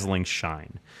dazzling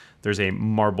shine. There's a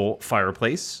marble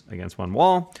fireplace against one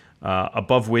wall,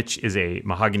 above which is a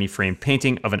mahogany framed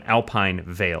painting of an alpine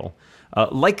vale.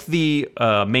 Like the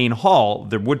main hall,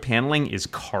 the wood paneling is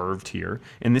carved here.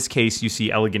 In this case, you see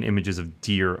elegant images of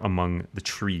deer among the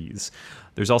trees.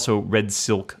 There's also red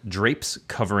silk drapes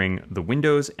covering the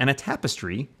windows and a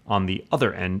tapestry on the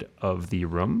other end of the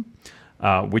room,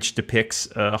 which depicts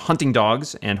hunting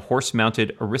dogs and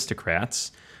horse-mounted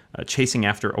aristocrats chasing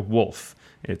after a wolf.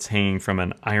 It's hanging from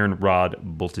an iron rod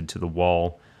bolted to the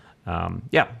wall.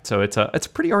 So it's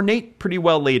pretty ornate, pretty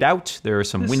well laid out. There are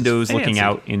some windows looking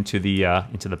out into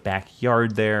the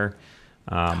backyard there.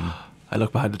 I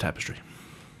look behind the tapestry.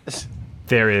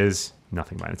 There is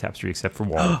nothing behind the tapestry except for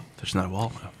wall. There's not a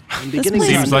wall. I'm beginning to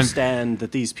place- understand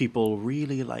that these people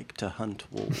really like to hunt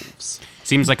wolves.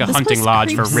 Seems like a This hunting place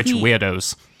lodge for creeps rich me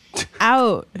weirdos.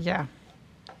 Out. Yeah.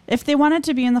 If they wanted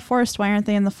to be in the forest, why aren't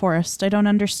they in the forest? I don't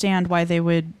understand why they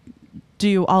would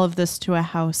do all of this to a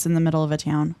house in the middle of a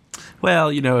town. Well,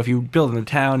 if you build in a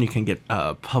town, you can get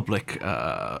public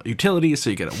utilities, so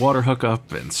you get a water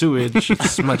hookup and sewage.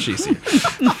 It's much easier.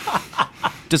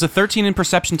 Does a 13 in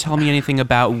perception tell me anything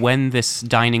about when this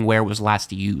dining ware was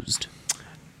last used?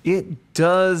 It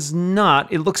does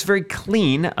not. It looks very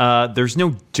clean. There's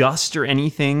no dust or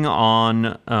anything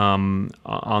on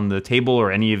the table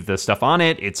or any of the stuff on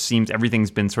it. It seems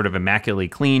everything's been sort of immaculately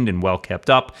cleaned and well kept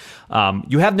up.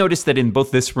 You have noticed that in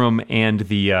both this room and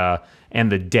the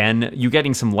den, you're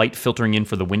getting some light filtering in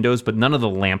for the windows, but none of the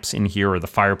lamps in here or the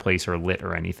fireplace are lit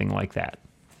or anything like that.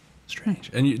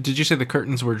 Strange. And did you say the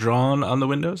curtains were drawn on the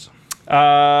windows? There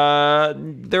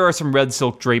are some red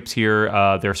silk drapes here.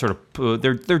 They're sort of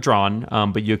they're drawn,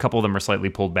 but a couple of them are slightly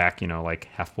pulled back. Like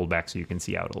half pulled back, so you can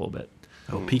see out a little bit.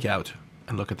 I'll peek out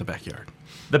and look at the backyard.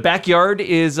 The backyard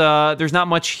is there's not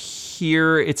much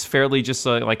here. It's fairly just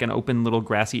like an open little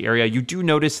grassy area. You do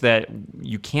notice that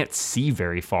you can't see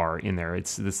very far in there.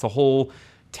 It's the whole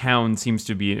town seems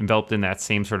to be enveloped in that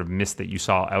same sort of mist that you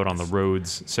saw out on the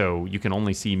roads. So you can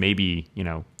only see maybe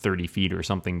 30 feet or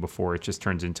something before it just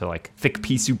turns into like thick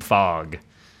pea soup fog.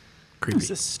 Creepy. Is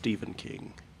this Stephen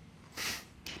King?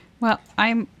 Well,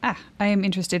 I am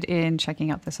interested in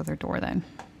checking out this other door then.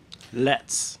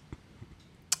 Let's.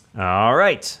 All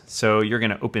right. So you're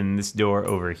going to open this door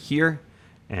over here.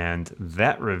 And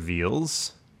that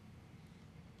reveals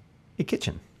a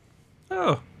kitchen.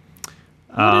 Oh.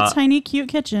 What a tiny, cute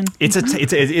kitchen. It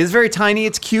is very tiny.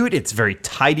 It's cute. It's very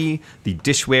tidy. The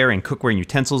dishware and cookware and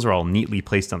utensils are all neatly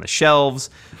placed on the shelves.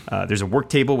 There's a work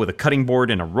table with a cutting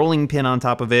board and a rolling pin on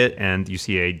top of it. And you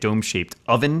see a dome-shaped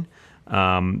oven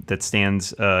that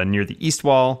stands near the east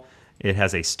wall. It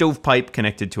has a stovepipe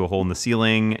connected to a hole in the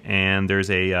ceiling. And there's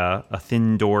a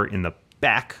thin door in the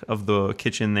back of the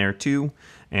kitchen there, too.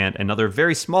 And another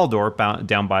very small door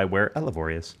down by where Elevor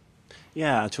is.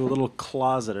 Yeah, to a little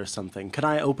closet or something. Can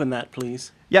I open that,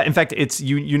 please? Yeah, in fact, it's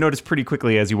you notice pretty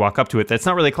quickly as you walk up to it that's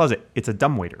not really a closet. It's a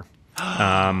dumbwaiter.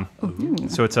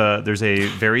 So there's a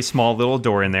very small little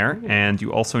door in there, and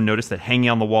you also notice that hanging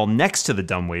on the wall next to the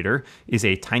dumbwaiter is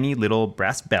a tiny little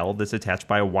brass bell that's attached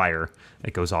by a wire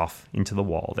that goes off into the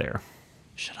wall there.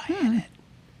 Should I hit it?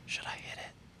 Should I hit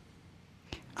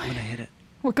it? I'm going to hit it.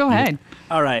 Well, go ahead.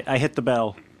 All right, I hit the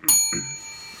bell.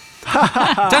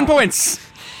 10 points.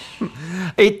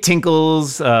 It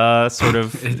tinkles, sort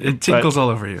of. It tinkles all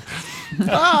over you.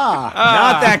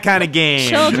 Not that kind of game.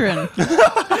 Children.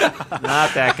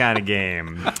 Not that kind of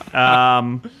game.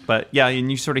 But yeah,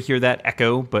 and you sort of hear that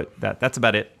echo, but that's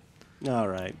about it. All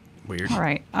right. Weird. All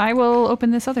right. I will open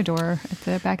this other door at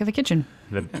the back of the kitchen.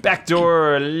 The back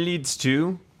door leads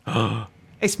to a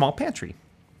small pantry.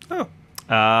 Oh.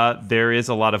 There is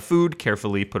a lot of food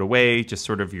carefully put away, just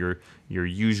sort of your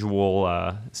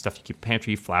usual stuff you keep in the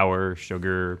pantry, flour,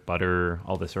 sugar, butter,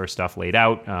 all this sort of stuff laid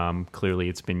out. Clearly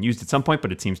it's been used at some point,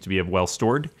 but it seems to be well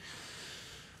stored.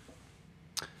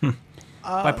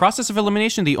 By process of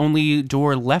elimination, the only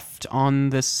door left on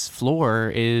this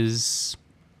floor is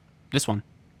this one.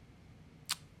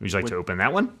 Would you like to open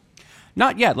that one?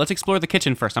 Not yet. Let's explore the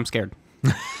kitchen first. I'm scared.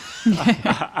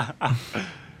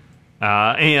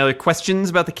 Any other questions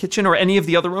about the kitchen or any of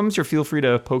the other rooms? Or feel free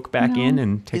to poke back in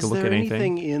and take a look at anything. Is there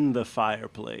anything in the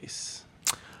fireplace?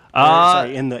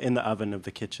 Sorry, in the oven of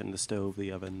the kitchen, the stove,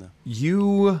 the oven.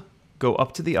 You go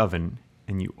up to the oven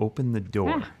and you open the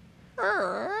door.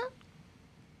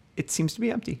 It seems to be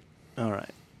empty. All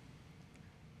right.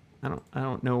 I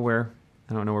don't know where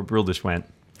Brildish went.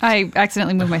 I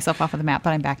accidentally moved myself off of the map,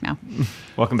 but I'm back now.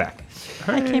 Welcome back.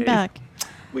 I came back.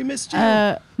 We missed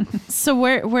you. So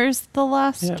where's the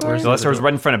last door? The last door is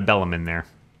right in front of Bellamin there.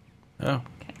 Oh.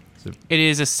 It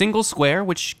is a single square,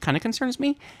 which kind of concerns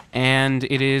me, and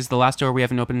it is the last door we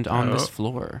haven't opened on this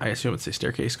floor. I assume it's a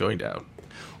staircase going down.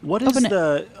 What is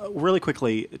really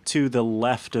quickly, to the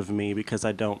left of me, because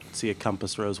I don't see a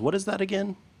compass rose, what is that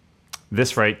again?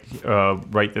 This right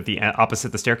at the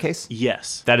opposite the staircase?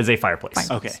 Yes. That is a fireplace.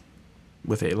 Okay.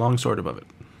 With a long sword above it.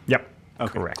 Yep.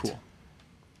 Okay, Correct. cool.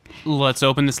 Let's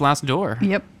open this last door.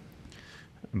 Yep.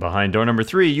 Behind door number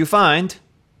 3, you find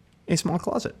a small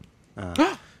closet. This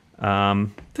house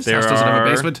doesn't have a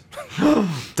basement.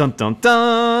 Dun dun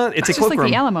dun! It's a Just cloak like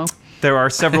room. the Alamo. There are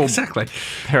several. Exactly.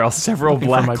 There are several Looking for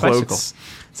black my cloaks. bicycle.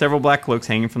 Several black cloaks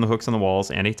hanging from the hooks on the walls,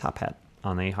 and a top hat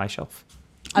on a high shelf.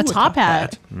 A top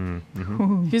hat.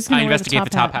 Mm-hmm. Who's I gonna wear investigate the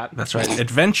top hat. That's right.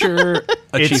 Adventure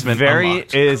achievement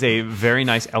unlocked. It is a very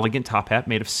nice, elegant top hat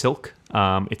made of silk.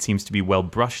 It seems to be well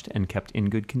brushed and kept in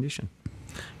good condition.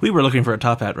 We were looking for a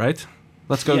top hat, right?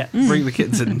 Let's go bring the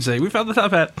kids in and say, we found the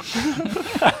top hat.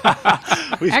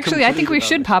 Actually, I think we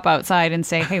should pop outside and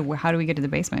say, hey, how do we get to the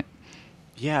basement?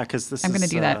 Yeah, because this I'm gonna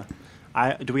do that.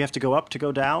 Do we have to go up to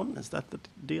go down? Is that the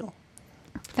deal?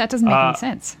 That doesn't make any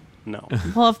sense. No.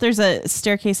 Well, if there's a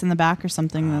staircase in the back or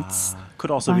something that's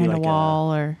Could also behind be like a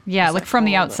wall or... Yeah, Is like that from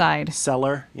the called a outside.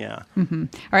 cellar. Yeah. All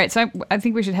right, so I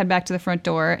think we should head back to the front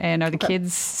door. And are the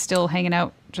kids still hanging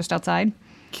out just outside?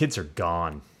 Kids are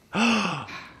gone.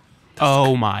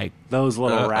 Oh my! Those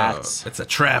little rats. It's a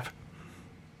trap.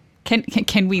 Can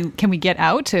we get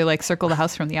out to like circle the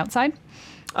house from the outside?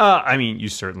 I mean, you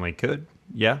certainly could.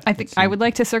 Yeah. I think I would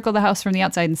like to circle the house from the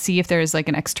outside and see if there's like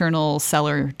an external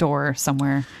cellar door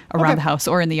somewhere around the house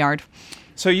or in the yard.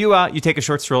 So you take a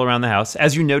short stroll around the house.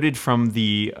 As you noted from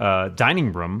the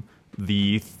dining room,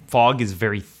 the fog is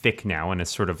very thick now and has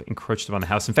sort of encroached upon the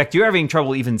house. In fact, you're having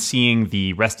trouble even seeing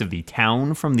the rest of the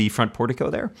town from the front portico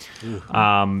there.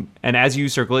 And as you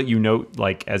circle it, you note,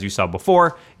 like as you saw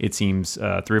before, it seems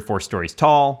 3 or 4 stories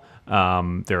tall.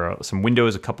 There are some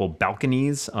windows, a couple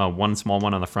balconies, one small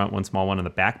one on the front, one small one on the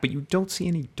back, but you don't see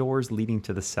any doors leading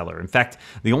to the cellar. In fact,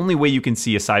 the only way you can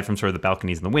see, aside from sort of the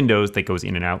balconies and the windows that goes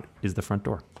in and out, is the front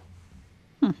door.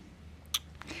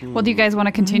 Well, do you guys want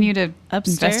to continue to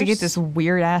Upstairs? investigate this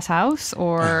weird ass house,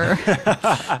 or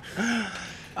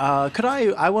Could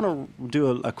I want to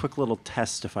do a quick little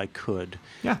test if I could.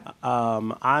 Yeah.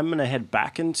 I'm going to head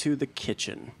back into the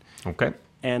kitchen. Okay.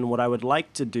 And what I would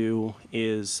like to do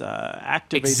is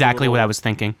activate Exactly what I was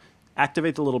thinking.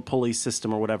 Activate the little pulley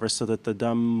system or whatever so that the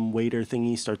dumb waiter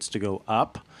thingy starts to go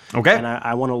up. Okay. And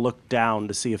I want to look down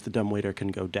to see if the dumb waiter can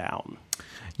go down.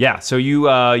 Yeah, so you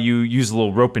use a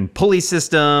little rope and pulley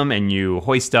system, and you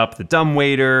hoist up the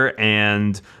dumbwaiter,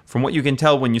 and from what you can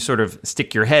tell when you sort of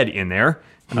stick your head in there,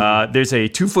 there's a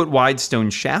 2-foot wide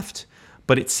stone shaft,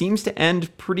 but it seems to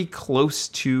end pretty close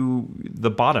to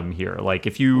the bottom here. Like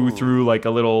if you threw like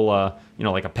a little,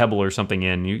 like a pebble or something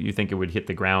in, you think it would hit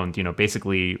the ground,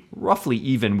 basically roughly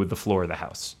even with the floor of the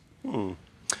house.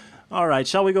 All right,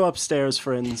 shall we go upstairs,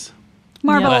 friends?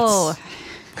 Marble.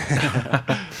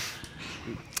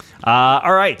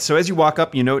 All right, so as you walk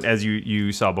up, you note, as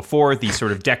you saw before, the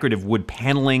sort of decorative wood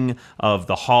paneling of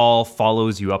the hall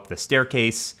follows you up the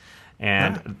staircase,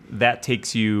 and that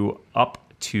takes you up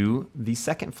to the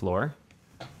second floor,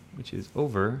 which is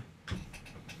over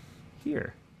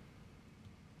here.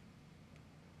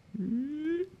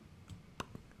 So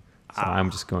I'm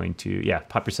just going to,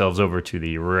 pop yourselves over to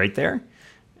the right there,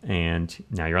 and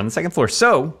now you're on the second floor.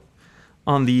 So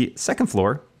on the second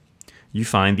floor, you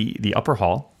find the upper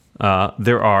hall.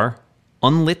 There are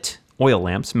unlit oil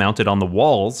lamps mounted on the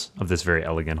walls of this very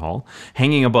elegant hall.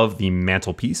 Hanging above the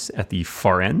mantelpiece at the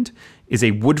far end is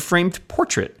a wood-framed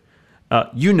portrait.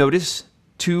 You notice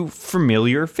 2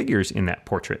 familiar figures in that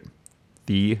portrait,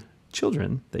 the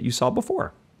children that you saw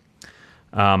before.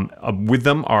 With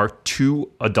them are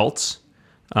 2 adults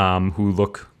who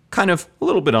look kind of a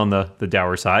little bit on the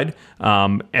dour side,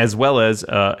 as well as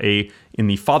in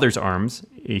the father's arms,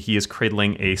 he is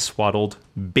cradling a swaddled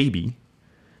baby.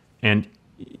 And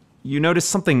you notice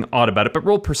something odd about it, but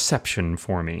roll perception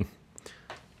for me.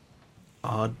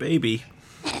 Odd baby.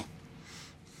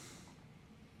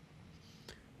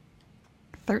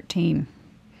 13.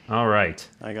 All right.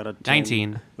 I got a 10.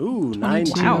 19. Ooh,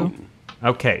 19. Wow.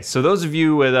 Okay, so those of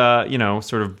you with,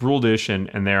 sort of Bruldish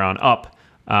and there on up,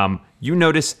 you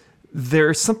notice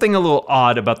there's something a little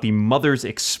odd about the mother's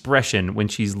expression when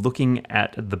she's looking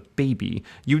at the baby.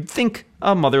 You'd think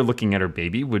a mother looking at her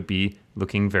baby would be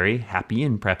looking very happy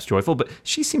and perhaps joyful, but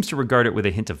she seems to regard it with a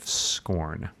hint of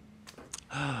scorn.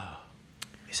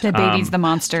 The baby's the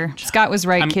monster. Scott was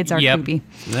right. Kids are creepy.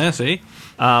 Yeah, see?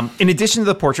 In addition to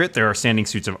the portrait, there are standing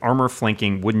suits of armor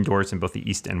flanking wooden doors in both the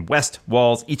east and west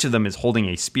walls. Each of them is holding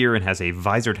a spear and has a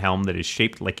visored helm that is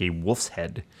shaped like a wolf's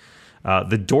head.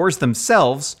 The doors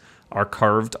themselves are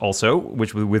carved also,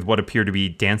 with what appear to be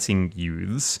dancing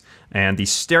youths, and the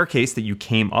staircase that you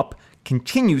came up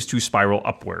continues to spiral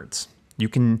upwards. You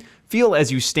can feel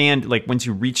as you stand, like once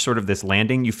you reach sort of this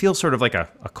landing, you feel sort of like a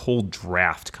cold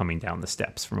draft coming down the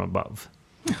steps from above.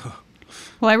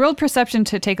 Well, I rolled perception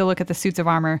to take a look at the suits of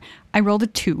armor. I rolled a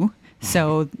 2,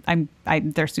 so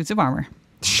they're suits of armor.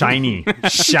 Shiny.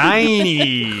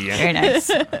 Shiny! Very nice.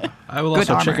 I will Good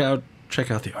also armor. check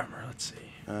out the armor. Let's see.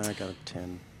 I got a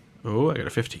 10. Oh, I got a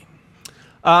 15.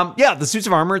 The suits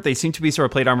of armor, they seem to be sort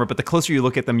of plate armor, but the closer you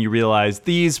look at them, you realize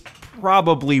these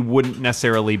probably wouldn't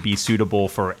necessarily be suitable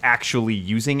for actually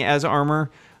using as armor.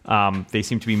 They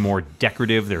seem to be more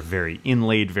decorative. They're very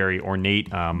inlaid, very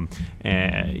ornate.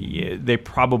 And they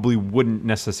probably wouldn't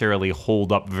necessarily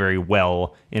hold up very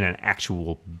well in an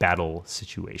actual battle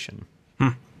situation.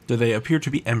 Do they appear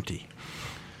to be empty?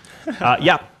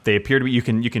 They appear to be. You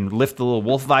can lift the little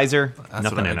wolf visor. That's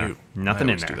Nothing what I in there. do. Nothing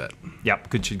I in always there. do that. Yep.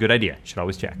 Good idea. Should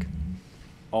always check.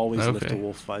 Always lift Okay. a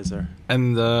wolf visor.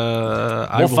 And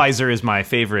Wolf Weiser is my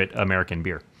favorite American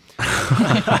beer.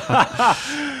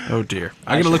 Oh dear.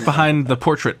 I'm going to look behind the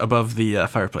portrait above the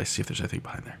fireplace, see if there's anything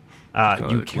behind there.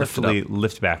 You lift it carefully up.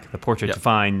 lift back the portrait Yep. to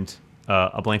find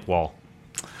a blank wall.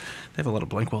 They have a lot of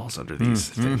blank walls under these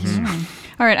things.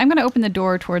 All right, I'm going to open the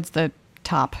door towards the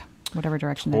top, whatever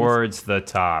direction it is. Towards the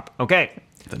top. Okay.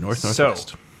 The northwest. So,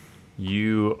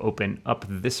 you open up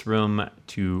this room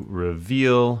to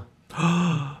reveal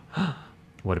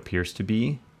what appears to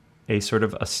be a sort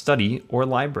of a study or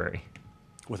library.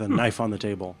 With a knife on the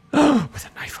table. With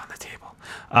a knife on the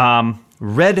table.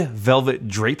 Red velvet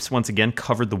drapes once again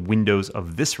covered the windows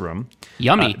of this room.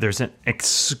 Yummy. There's an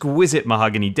exquisite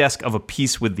mahogany desk of a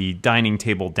piece with the dining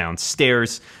table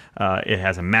downstairs. It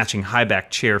has a matching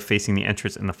high-back chair facing the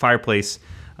entrance and the fireplace.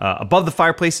 Above the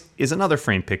fireplace is another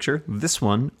framed picture, this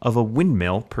one of a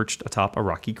windmill perched atop a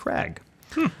rocky crag.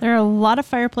 There are a lot of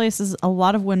fireplaces, a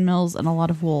lot of windmills, and a lot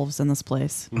of wolves in this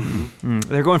place.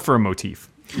 They're going for a motif.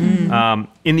 In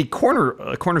the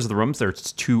corners of the rooms,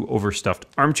 there's 2 overstuffed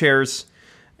armchairs,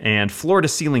 and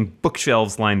floor-to-ceiling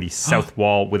bookshelves line the south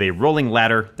wall with a rolling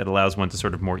ladder that allows one to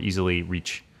sort of more easily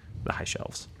reach the high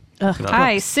shelves.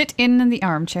 I sit in the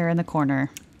armchair in the corner.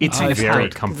 It's very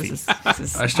comfy.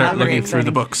 I start looking through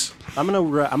the books. I'm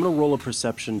gonna roll a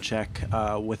perception check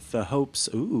with the hopes.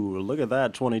 Ooh, look at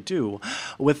that, 22.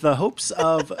 With the hopes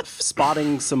of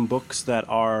spotting some books that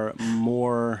are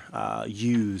more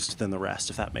used than the rest,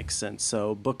 if that makes sense.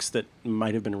 So books that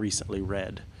might have been recently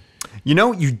read. You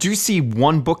know, you do see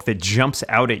one book that jumps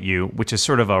out at you, which is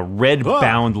sort of a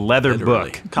red-bound leather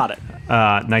book. Caught it.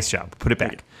 Nice job. Put it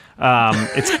back.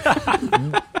 It's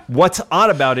what's odd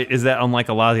about it is that unlike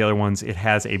a lot of the other ones, it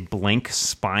has a blank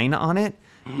spine on it.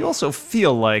 You also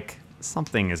feel like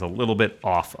something is a little bit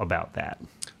off about that.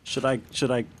 Should I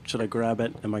grab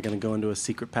it? Am I going to go into a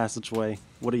secret passageway?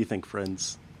 What do you think,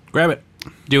 friends? Grab it.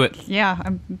 Do it. Yeah,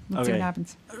 let's see Okay. what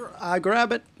happens. I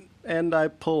grab it and I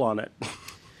pull on it.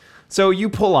 So you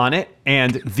pull on it,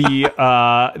 and the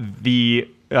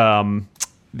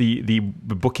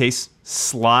bookcase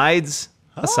slides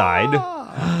aside.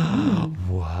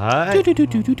 What?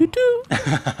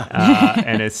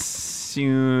 And as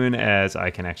soon as I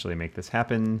can actually make this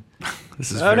happen,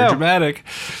 This is very dramatic.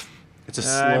 It's a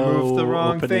I slow moved the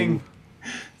wrong opening. thing.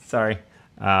 Sorry.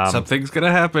 Something's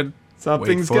gonna happen.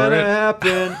 Something's Wait for gonna it.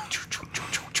 happen.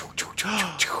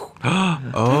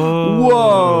 Oh.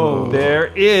 Whoa! There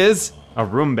is a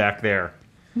room back there.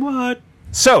 What?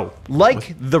 So,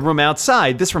 like the room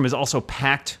outside, this room is also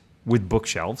packed with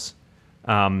bookshelves.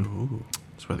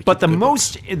 That's where they But keep the good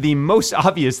books. most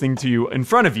obvious thing to you in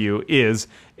front of you is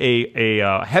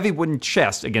a heavy wooden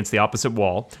chest against the opposite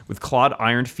wall with clawed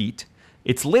iron feet.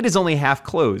 Its lid is only half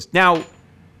closed. Now,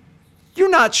 you're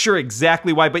not sure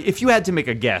exactly why, but if you had to make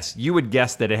a guess, you would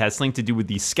guess that it has something to do with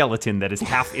the skeleton that is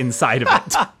half inside of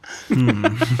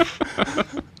it.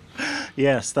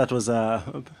 Yes, that was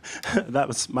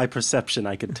my perception.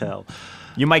 I could tell.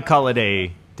 You might call it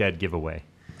a dead giveaway.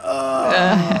 Or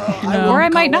I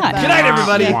might not. Good night,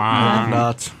 everybody.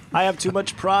 Not. I have too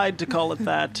much pride to call it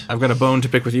that. I've got a bone to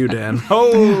pick with you, Dan.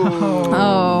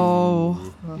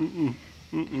 Oh.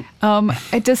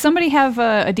 Does somebody have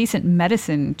a decent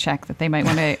medicine check that they might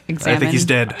want to examine? I think he's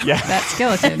dead. Yeah. That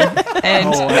skeleton. And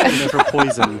Oh, I'm for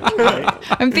poison. Right?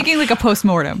 I'm thinking like a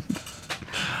post-mortem.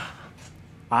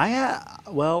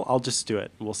 Well, I'll just do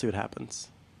it. We'll see what happens.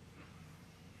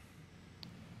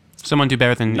 Someone do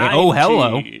better than. Oh,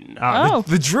 hello. 19.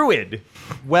 The druid,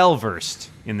 well versed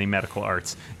in the medical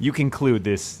arts, you conclude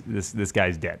this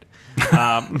guy's dead.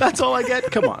 That's all I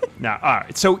get. Come on. Now, all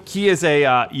right. So he is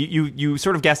a you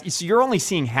sort of guess. So you're only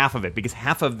seeing half of it because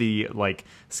half of the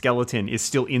skeleton is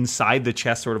still inside the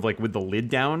chest, sort of like with the lid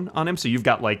down on him. So you've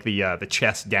got like the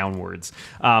chest downwards.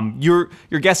 You're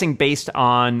guessing based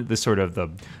on the sort of the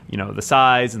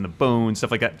size and the bones, stuff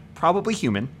like that. Probably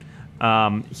human.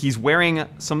 He's wearing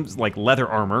some like leather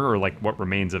armor or like what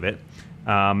remains of it.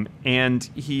 And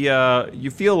he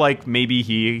you feel like maybe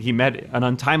he met an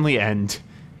untimely end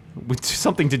with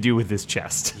something to do with his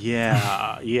chest.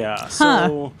 Yeah.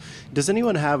 So, does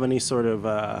anyone have any sort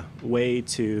of way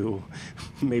to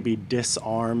maybe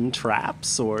disarm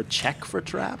traps or check for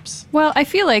traps? Well, I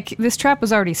feel like this trap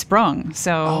was already sprung,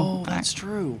 so... Oh, that's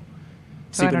true.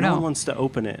 So See, I but don't no know. one wants to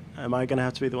open it. Am I going to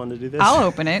have to be the one to do this? I'll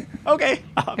open it. Okay.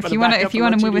 If you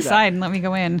want to move aside and let me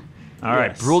go in. All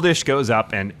right, Yes. Bruldish goes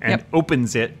up and Yep.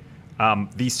 opens it.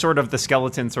 The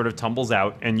skeleton sort of tumbles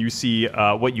out, and you see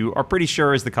what you are pretty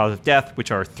sure is the cause of death,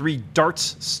 which are 3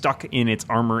 darts stuck in its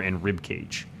armor and rib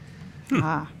cage. They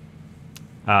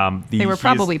were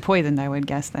probably poisoned, I would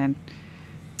guess then.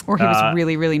 Or he was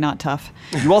really, really not tough.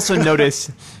 You also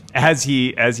notice as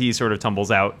he sort of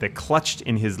tumbles out that clutched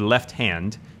in his left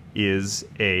hand is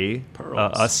a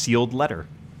sealed letter.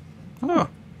 Oh.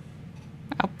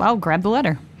 I'll grab the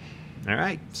letter. All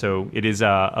right, so it is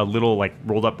a little like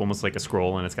rolled up, almost like a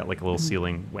scroll, and it's got like a little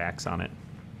sealing wax on it.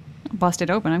 I'll bust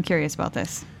it open. I'm curious about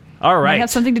this. All Might right,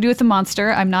 have something to do with the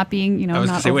monster. I'm not being, I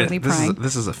was not going to overly say, wait, prying.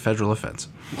 this is a federal offense.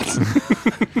 We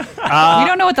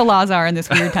don't know what the laws are in this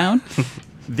weird town.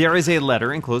 there is a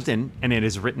letter enclosed in, and it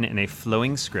is written in a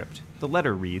flowing script. The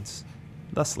letter reads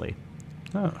thusly: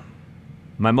 Oh.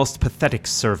 My most pathetic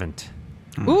servant.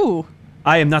 Ooh.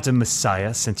 I am not a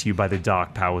messiah sent to you by the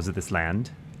dark powers of this land.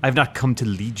 I have not come to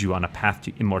lead you on a path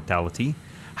to immortality.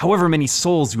 However many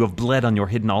souls you have bled on your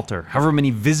hidden altar, however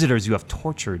many visitors you have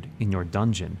tortured in your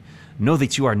dungeon, know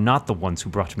that you are not the ones who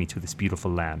brought me to this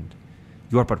beautiful land.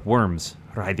 You are but worms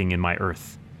writhing in my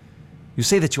earth. You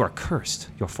say that you are cursed,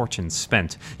 your fortunes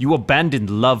spent. You abandoned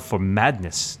love for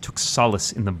madness, took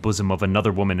solace in the bosom of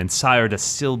another woman, and sired a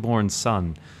stillborn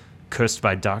son. Cursed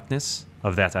by darkness?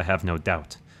 Of that I have no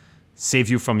doubt. Save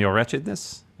you from your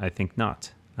wretchedness? I think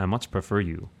not. I much prefer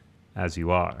you as you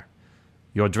are.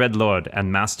 Your dread lord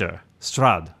and master,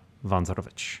 Strad von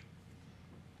Zarovich.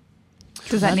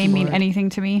 Does that name mean anything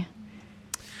to me?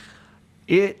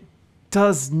 It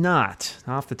does not.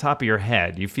 Off the top of your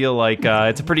head, you feel like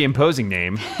it's a pretty imposing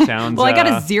name. Sounds. Well, I got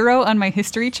a 0 on my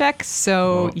history check,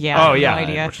 so yeah. Oh, yeah. No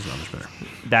idea. Which is not much better.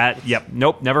 Yep.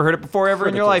 Nope. Never heard it before ever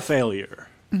in your Critical life. failure.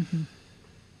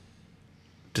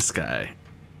 This guy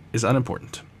is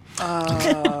unimportant.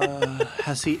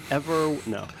 Has he ever?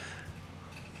 No.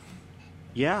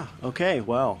 Yeah. Okay.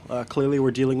 Well, clearly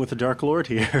we're dealing with the Dark Lord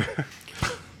here.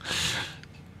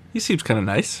 He seems kind of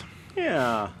nice.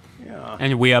 Yeah.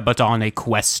 And we are but on a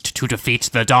quest to defeat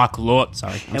the Dark Lord.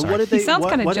 Sorry. I'm And sorry. what did they? He sounds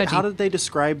kinda judgy. How did they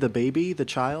describe the baby, the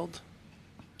child?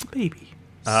 Baby.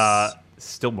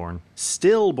 Stillborn.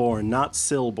 Stillborn, not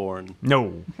stillborn.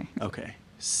 No. Okay. I'm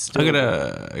Stillborn.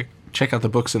 gonna check out the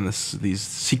books in these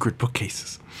secret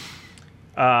bookcases.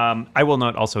 I will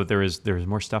note also there is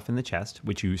more stuff in the chest,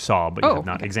 which you saw, but you have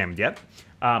not examined yet.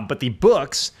 But the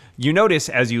books, you notice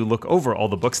as you look over all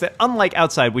the books that, unlike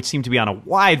outside, which seem to be on a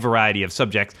wide variety of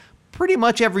subjects, pretty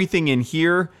much everything in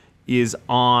here is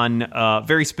on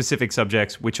very specific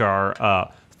subjects, which are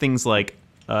things like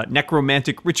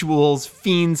necromantic rituals,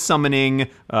 fiend summoning,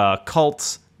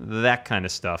 cults, that kind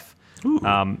of stuff.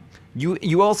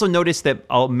 You also notice that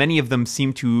many of them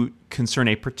seem to concern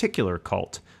a particular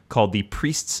cult called the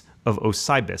Priests of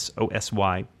Osybus,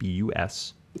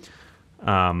 Osybus.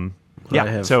 I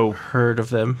have heard of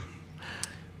them.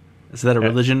 Is that a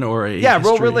religion or a roll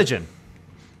history? religion.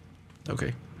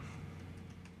 Okay.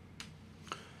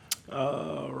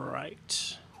 All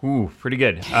right. Ooh, pretty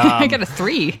good. I got a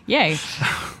 3. Yay.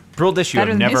 Brildish,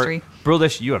 Better than history.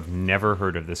 Brildish, you have never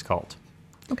heard of this cult.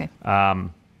 Okay.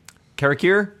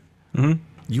 Karakir,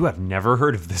 you have never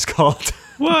heard of this cult.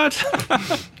 What?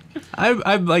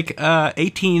 I'm like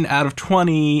 18 out of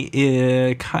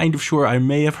 20. Kind of sure I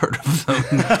may have heard of them.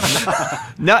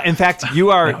 No, in fact, you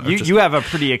have a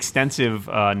pretty extensive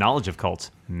knowledge of cults.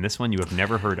 And this one you have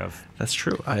never heard of. That's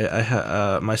true.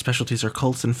 My specialties are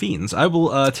cults and fiends. I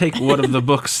will take one of the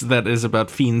books that is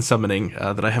about fiend summoning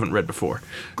that I haven't read before.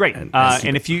 Great.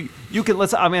 And if you can,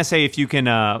 I'm gonna say if you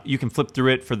can flip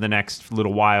through it for the next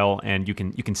little while, and you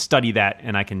can study that,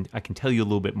 and I can tell you a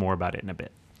little bit more about it in a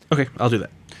bit. Okay, I'll do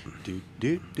that.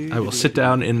 I will sit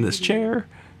down in this chair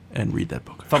and read that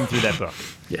book. Thumb through that book.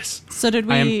 Yes. So did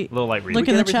I am we a little light reading. look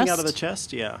Get in the everything chest? out of the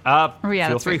chest. Yeah. yeah, Feel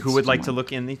that's free. right. Who would like to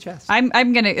look in the chest? I'm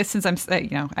gonna, since I'm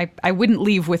I wouldn't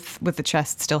leave with the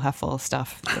chest still half full of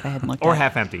stuff that I hadn't looked Or at.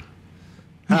 half empty.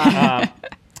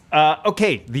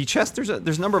 Okay, the chest. There's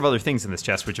a number of other things in this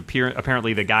chest, which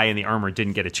apparently the guy in the armor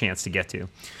didn't get a chance to get to.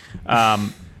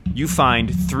 You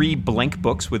find 3 blank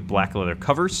books with black leather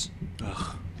covers.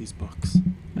 Ugh, these books.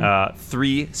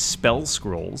 3 spell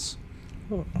scrolls.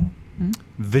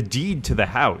 The deed to the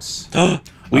house.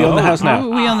 We own the house now. Ooh,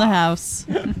 we own the house.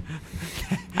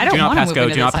 I don't Do not want pass to go,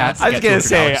 move into do not this pass. house. I was Get going to to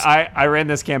say, $2. I ran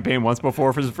this campaign once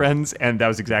before for some friends, and that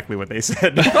was exactly what they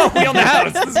said. Oh, we own the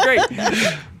house. This is great.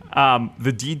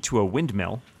 The deed to a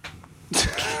windmill.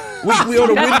 We own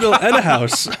a windmill and a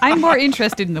house. I'm more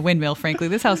interested in the windmill, frankly.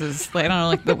 This house is, like, I don't know,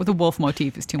 like the wolf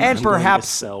motif is too much. And I'm going to perhaps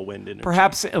sell wind energy.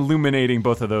 Perhaps illuminating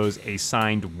both of those, a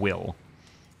signed will.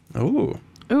 Oh.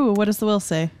 Ooh, what does the will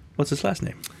say? What's his last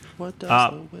name? What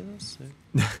does the will say?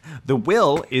 The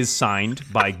will is signed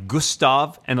by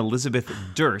Gustav and Elizabeth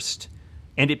Durst,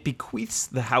 and it bequeaths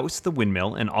the house, the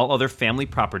windmill, and all other family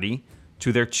property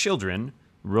to their children,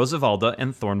 Rosavalda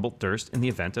and Thornbolt Durst, in the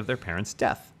event of their parents'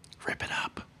 death. Rip it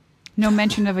up. No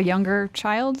mention of a younger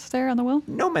child there on the will?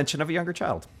 No mention of a younger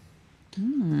child.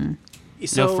 So,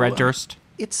 No Fred Durst.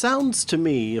 It sounds to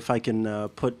me, if I can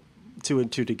put 2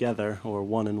 and 2 together, or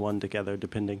 1 and 1 together,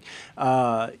 depending.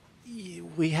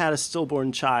 We had a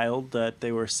stillborn child that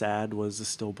they were sad was a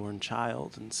stillborn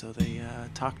child, and so they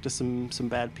talked to some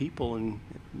bad people and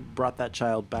brought that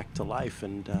child back to life,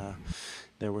 and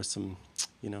there were some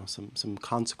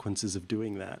consequences of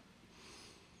doing that.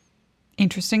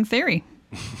 Interesting theory.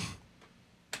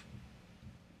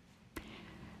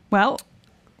 Well,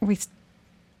 if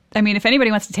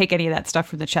anybody wants to take any of that stuff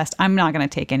from the chest, I'm not going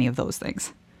to take any of those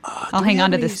things. I'll hang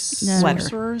on to this letter.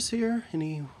 Sorcerers here?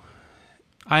 Any?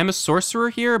 I am a sorcerer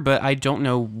here, but I don't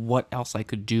know what else I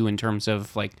could do in terms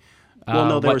of like. Well,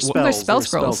 no, there were what- spells. There's spell There were spells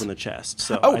scrolls. in the chest.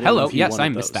 So Oh, I didn't know hello. if you Yes, wanted I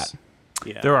missed those. that.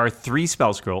 Yeah. There are 3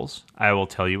 spell scrolls. I will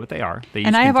tell you what they are. They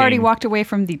And each I have already contain walked away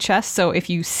from the chest, so if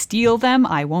you steal them,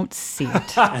 I won't see it.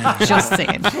 Just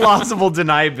saying. plausible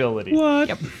deniability. What?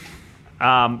 Yep.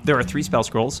 There are 3 spell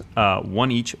scrolls,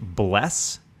 1 each: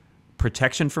 bless,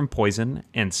 protection from poison,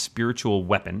 and spiritual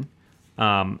weapon.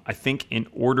 I think in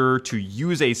order to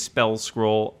use a spell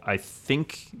scroll, I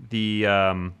think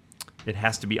it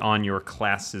has to be on your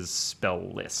class's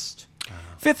spell list.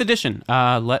 5th edition.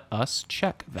 Let us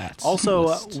check that. Also,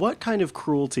 list. what kind of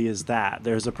cruelty is that?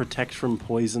 There's a protect from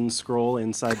poison scroll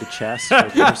inside the chest for a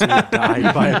person who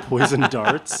died by poison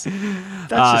darts. That's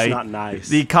just not nice.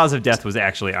 The cause of death was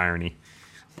actually irony.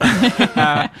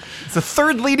 It's the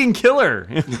third leading killer.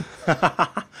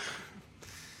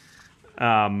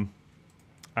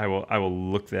 I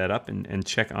will look that up and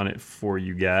check on it for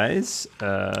you guys.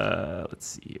 Let's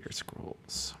see here,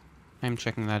 scrolls. I'm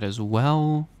checking that as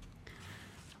well.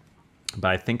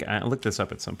 But I think I looked this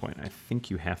up at some point. I think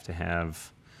you have to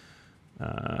have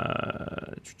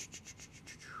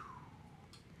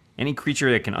any creature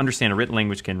that can understand a written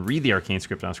language can read the arcane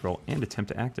script on a scroll and attempt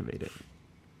to activate it.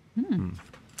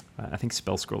 I think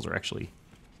spell scrolls are actually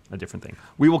a different thing.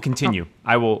 We will continue.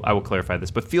 I will clarify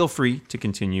this, but feel free to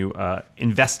continue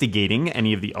investigating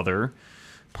any of the other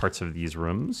parts of these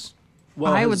rooms.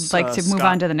 Well, I would like to move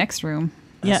on to the next room.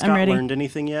 Yeah, Scott I'm ready. learned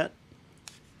anything yet?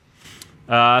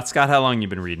 Scott, how long you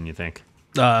been reading, you think?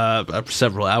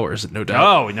 Several hours, no doubt.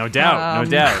 Oh, no doubt. No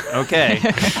doubt. Okay.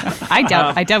 I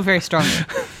doubt very strongly.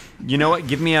 You know what?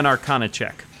 Give me an Arcana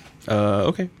check.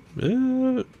 Okay.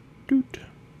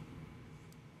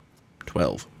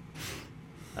 12.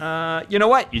 You know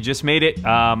what? You just made it.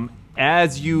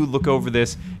 As you look over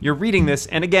this, you're reading this,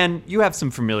 and again, you have some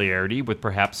familiarity with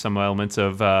perhaps some elements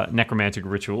of necromantic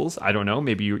rituals. I don't know.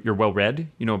 Maybe you're well read.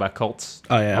 You know about cults.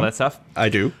 I am. All that stuff. I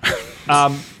do.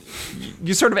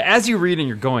 You sort of, as you read and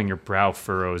you're going, your brow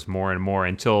furrows more and more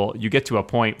until you get to a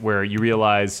point where you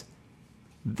realize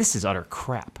this is utter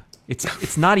crap.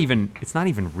 It's not even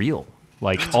real.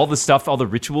 Like all the stuff, all the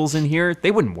rituals in here,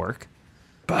 they wouldn't work.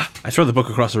 Bah, I throw the book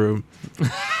across the room.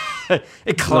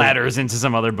 It clatters into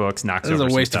some other books, knocks This is over a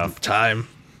some waste stuff. of time.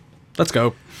 Let's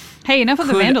go. Hey, enough of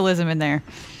the vandalism in there.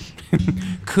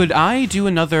 Could I do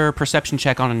another perception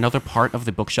check on another part of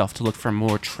the bookshelf to look for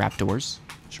more trapdoors?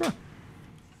 Sure.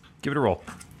 Give it a roll.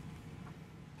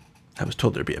 I was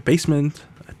told there'd be a basement.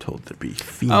 I told there'd be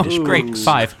Oh, fiendish. great.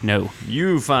 5. No.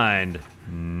 You find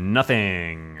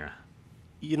nothing.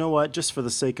 You know what? Just for the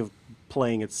sake of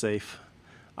playing it safe,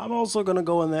 I'm also going to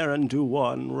go in there and do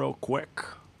one real quick.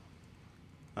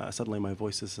 Suddenly my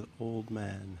voice is an old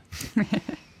man.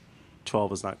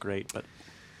 12 is not great,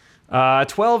 but...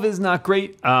 12 is not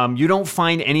great. You don't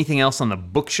find anything else on the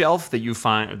bookshelf that you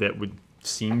find that would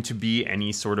seem to be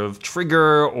any sort of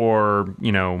trigger or,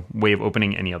 way of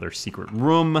opening any other secret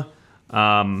room.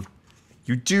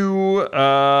 You do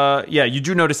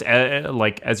notice,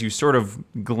 as you sort of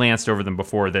glanced over them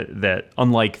before, that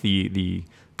unlike the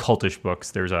cultish books,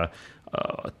 there's a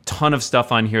ton of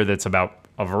stuff on here that's about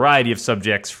a variety of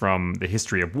subjects, from the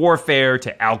history of warfare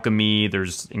to alchemy.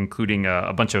 There's including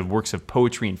a bunch of works of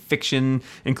poetry and fiction,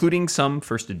 including some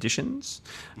first editions.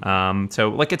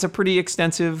 So it's a pretty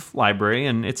extensive library,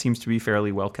 and it seems to be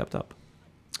fairly well kept up.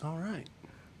 All right.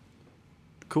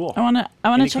 Cool. I wanna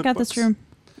Any check out this cookbooks? room.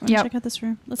 Yep. Check out this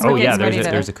room. Let's Oh go. yeah, ready to-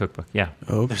 there's a cookbook. Yeah.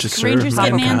 Oh, just Rangers serve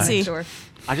get mankind. Nancy. Sure.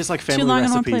 I just like Too family long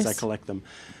in one recipes. I place. collect them.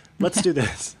 Let's do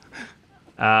this.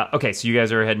 Okay, so you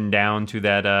guys are heading down to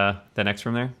that next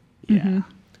room there? Yeah.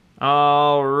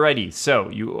 Alrighty, so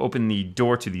you open the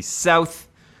door to the south,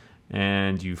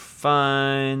 and you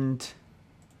find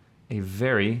a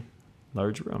very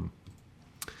large room.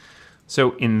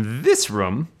 So in this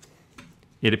room,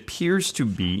 it appears to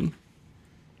be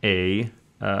a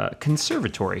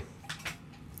conservatory.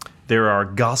 There are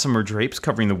gossamer drapes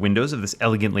covering the windows of this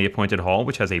elegantly appointed hall,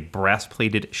 which has a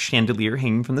brass-plated chandelier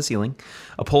hanging from the ceiling.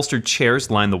 Upholstered chairs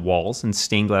line the walls, and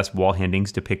stained glass wall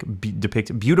hangings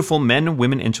depict beautiful men,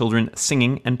 women, and children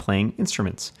singing and playing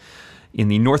instruments. In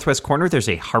the northwest corner, there's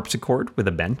a harpsichord with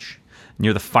a bench.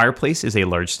 Near the fireplace is a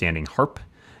large standing harp.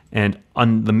 And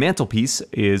on the mantelpiece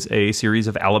is a series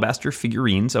of alabaster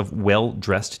figurines of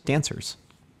well-dressed dancers.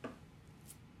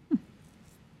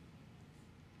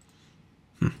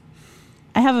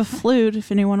 I have a flute if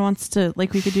anyone wants to, we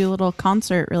could do a little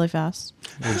concert really fast.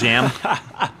 A little jam.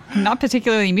 Not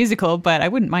particularly musical, but I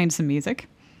wouldn't mind some music.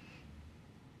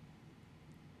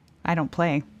 I don't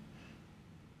play.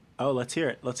 Oh, let's hear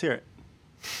it. Let's hear it.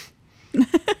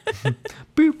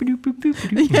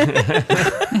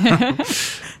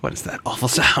 What is that awful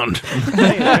sound?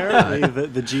 Hey, apparently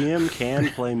the GM can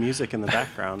play music in the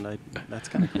background. That's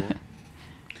kind of cool.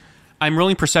 I'm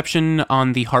rolling perception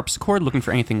on the harpsichord, looking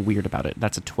for anything weird about it.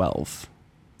 That's a 12.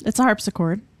 It's a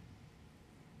harpsichord.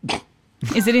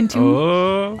 Is it in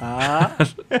tune? I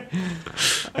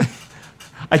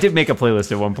did make a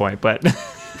playlist at one point, but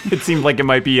it seemed like it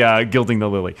might be gilding the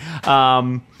lily.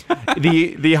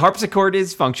 The harpsichord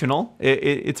is functional.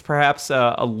 It's perhaps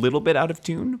a little bit out of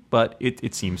tune, but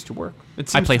it seems to work. It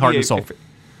I seems play to heart be and soul.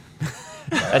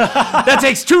 That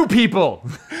takes 2 people.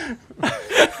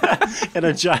 And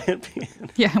a giant piano.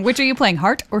 Yeah, which are you playing,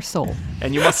 heart or soul?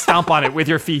 And you must stomp on it with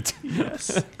your feet.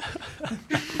 Yes.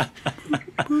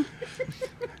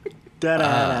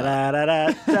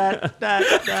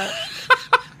 Da-da-da-da-da-da-da-da.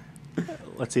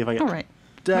 Let's see if I get. All right.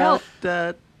 Da, Well-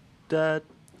 da, da,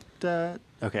 da.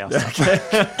 Okay, I'll stop.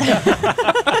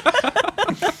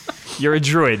 You're a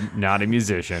druid, not a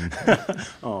musician.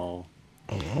 Oh.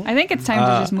 I think it's time to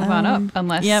just move on up,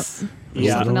 unless Yep.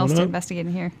 there's something else to Up. investigate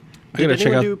in here. I gotta check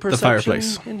Anyone out do the perception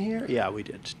fireplace. in here? Yeah, we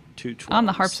did. 2 12s. On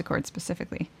the harpsichord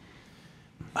specifically.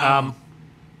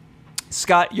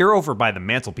 Scott, you're over by the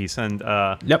mantelpiece, and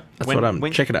Yep, that's what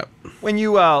I'm checking out. When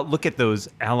you look at those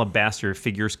alabaster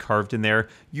figures carved in there,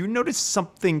 you notice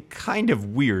something kind of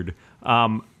weird.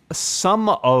 Some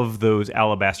of those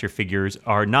alabaster figures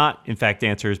are not, in fact,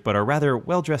 dancers, but are rather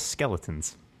well-dressed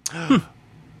skeletons.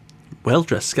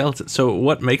 Well-dressed skeleton. So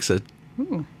what makes a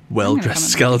well-dressed coming.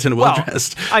 skeleton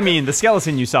well-dressed? I mean, the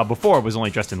skeleton you saw before was only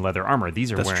dressed in leather armor.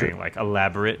 These are That's wearing true. like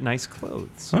elaborate, nice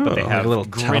clothes, Oh, but they like have a little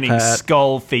grinning top hat.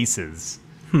 skull faces.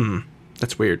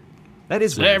 That's weird. That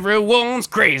is weird. Everyone's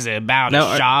crazy about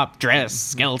Now, a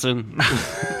sharp-dressed skeleton.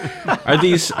 Are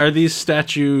these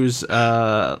statues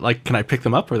like? Can I pick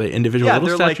them up? Are they individual Yeah,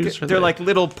 little they're like statues? Or they're like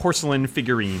little porcelain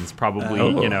figurines, probably.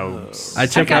 You know, I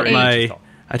take got out eight.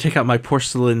 I take out my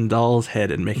porcelain doll's head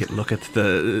and make it look at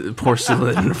the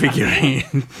porcelain figurine.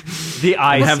 the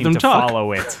eyes have seem them to talk.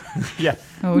 follow it. Yeah.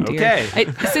 Oh dear.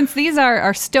 Okay. Since these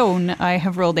are stone, I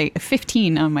have rolled a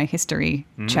 15 on my history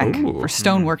check Ooh. for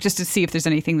stonework, just to see if there's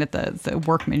anything that the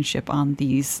workmanship on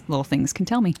these little things can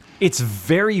tell me. It's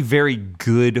very, very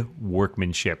good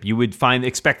workmanship. You would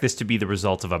expect this to be the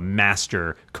result of a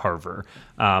master carver.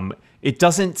 It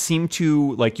doesn't seem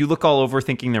to, like, you look all over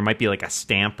thinking there might be like a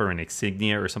stamp or an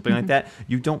insignia or something like that.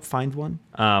 You don't find one,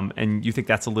 and you think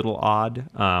that's a little odd.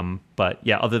 But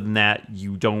yeah, other than that,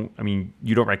 you don't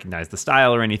recognize the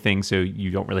style or anything, so you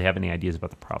don't really have any ideas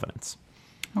about the provenance.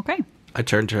 Okay. I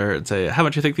turn to her and say, "How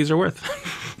much do you think these are worth?"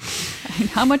 And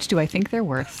how much do I think they're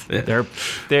worth? They're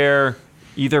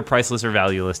either priceless or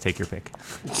valueless. Take your pick.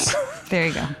 There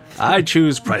you go. I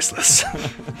choose priceless.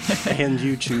 And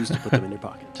you choose to put them in your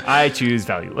pocket. I choose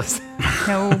valueless.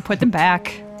 No, put them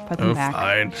back. Put them back.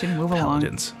 Fine. Should move along.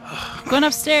 Paladins. I'm going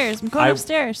upstairs. I'm going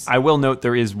upstairs. I will note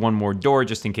there is one more door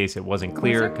just in case it wasn't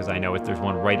clear, because I know there's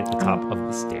one right at the top of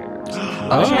the stairs.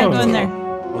 Yeah, go in there.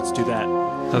 Let's do that.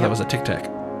 I thought that was a tic tac.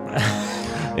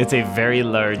 It's a very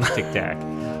large tic tac.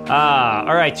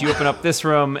 All right, you open up this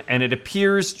room, and it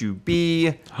appears to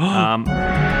be